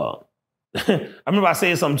mean, I remember I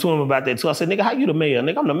said something to him about that too. I said, nigga, how you the mayor?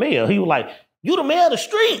 Nigga, I'm the mayor. He was like, you the mayor of the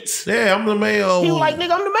streets. Yeah, I'm the mayor. He was like,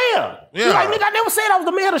 nigga, I'm the mayor. He was Yeah. like, nigga, I never said I was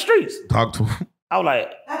the mayor of the streets. Talk to him. I was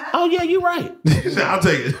like, oh yeah, you right. I'll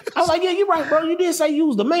take it. I was like, yeah, you right, bro. You did say you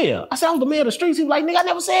was the mayor. I said I was the mayor of the streets. He was like, nigga, I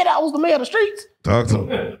never said I was the mayor of the streets. Talk to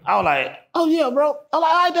him. I was like, oh yeah, bro. I was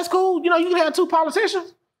like, all right, that's cool. You know, you can have two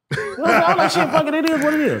politicians. You know, I was like, shit, fuck it, it is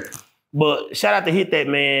what it is. But shout out to Hit That,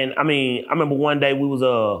 man. I mean, I remember one day we was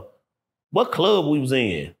what club we was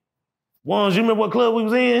in? Ones, you remember what club we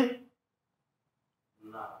was in?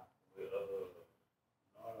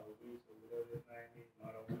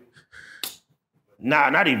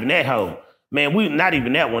 Nah, not even that hoe. Man, we not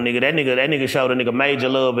even that one, nigga. That nigga showed a nigga major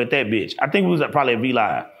love at that bitch. I think we was probably at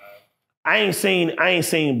V-Live. I ain't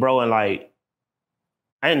seen bro in like,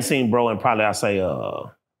 I ain't seen bro in probably, I say,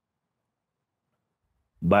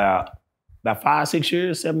 about 5, 6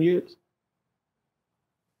 years, 7 years.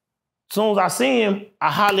 As soon as I see him,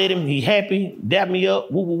 I holler at him, he happy, dap me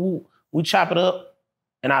up, woo, woo, woo. We chop it up,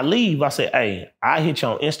 and I leave. I say, hey, I hit you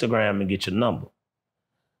on Instagram and get your number.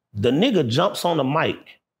 The nigga jumps on the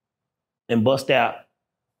mic and bust out,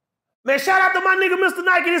 man, shout out to my nigga, Mr.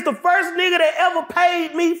 Nike. This the first nigga that ever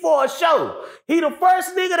paid me for a show. He the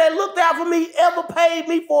first nigga that looked out for me, ever paid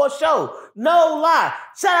me for a show. No lie.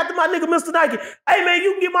 Shout out to my nigga, Mr. Nike. Hey, man,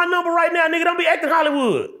 you can get my number right now, nigga. Don't be acting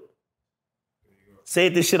Hollywood.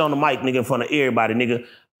 Said this shit on the mic, nigga, in front of everybody, nigga.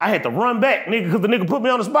 I had to run back, nigga, because the nigga put me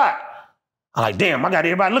on the spot. I'm like, damn, I got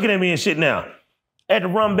everybody looking at me and shit now. I had to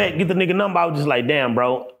run back, get the nigga number. I was just like, damn,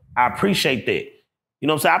 bro, I appreciate that. You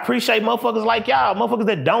know what I'm saying? I appreciate motherfuckers like y'all, motherfuckers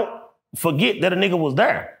that don't forget that a nigga was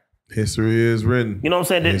there. History is written. You know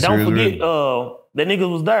what I'm saying? That don't forget that nigga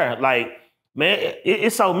was there. Like, man,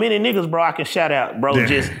 it's so many niggas, bro, I can shout out, bro. You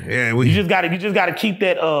just gotta keep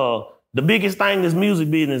that the biggest thing is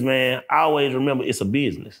music business, man. I always remember it's a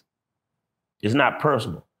business. It's not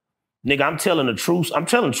personal. Nigga, I'm telling the truth. I'm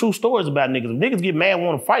telling true stories about niggas. If niggas get mad and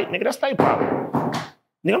want to fight, nigga, that's their problem.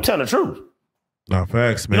 Nigga, I'm telling the truth. Nah,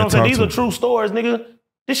 facts, man. You know what I'm saying? These are true stories, nigga.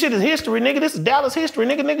 This shit is history, nigga. This is Dallas history,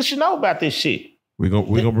 nigga. Niggas should know about this shit. We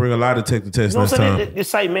gonna bring a lot to take the test You know next what I'm time. saying?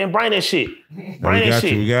 Just say, man, bring that shit. We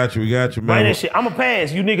got you, man. Bring that shit. I'ma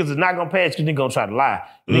pass. You niggas is not gonna pass. You niggas gonna try to lie.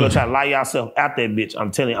 You niggas gonna try to lie yourself out that bitch.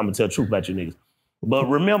 I'm telling you, I'm gonna tell the truth about you niggas. But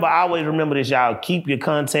remember, I always remember this, y'all. Keep your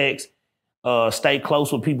contacts. Stay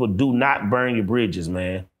close with people. Do not burn your bridges,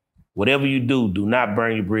 man. Whatever you do, do not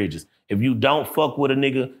burn your bridges. If you don't fuck with a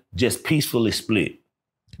nigga, just peacefully split.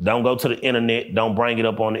 Don't go to the internet. Don't bring it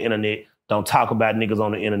up on the internet. Don't talk about niggas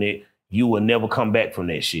on the internet. You will never come back from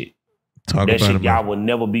that shit. Y'all will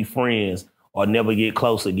never be friends or never get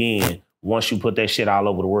close again once you put that shit all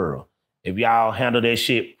over the world. If y'all handle that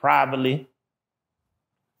shit privately,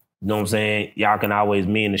 you know what I'm saying? Y'all can always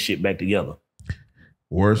mend the shit back together.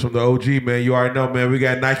 Words from the OG, man. You already know, man. We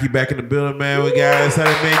got Nike back in the building, man. We got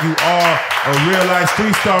man. You are a real life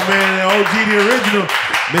street star, man. And OG, the original,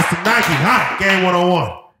 Mr. Nike, Game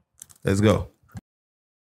 101. Let's go.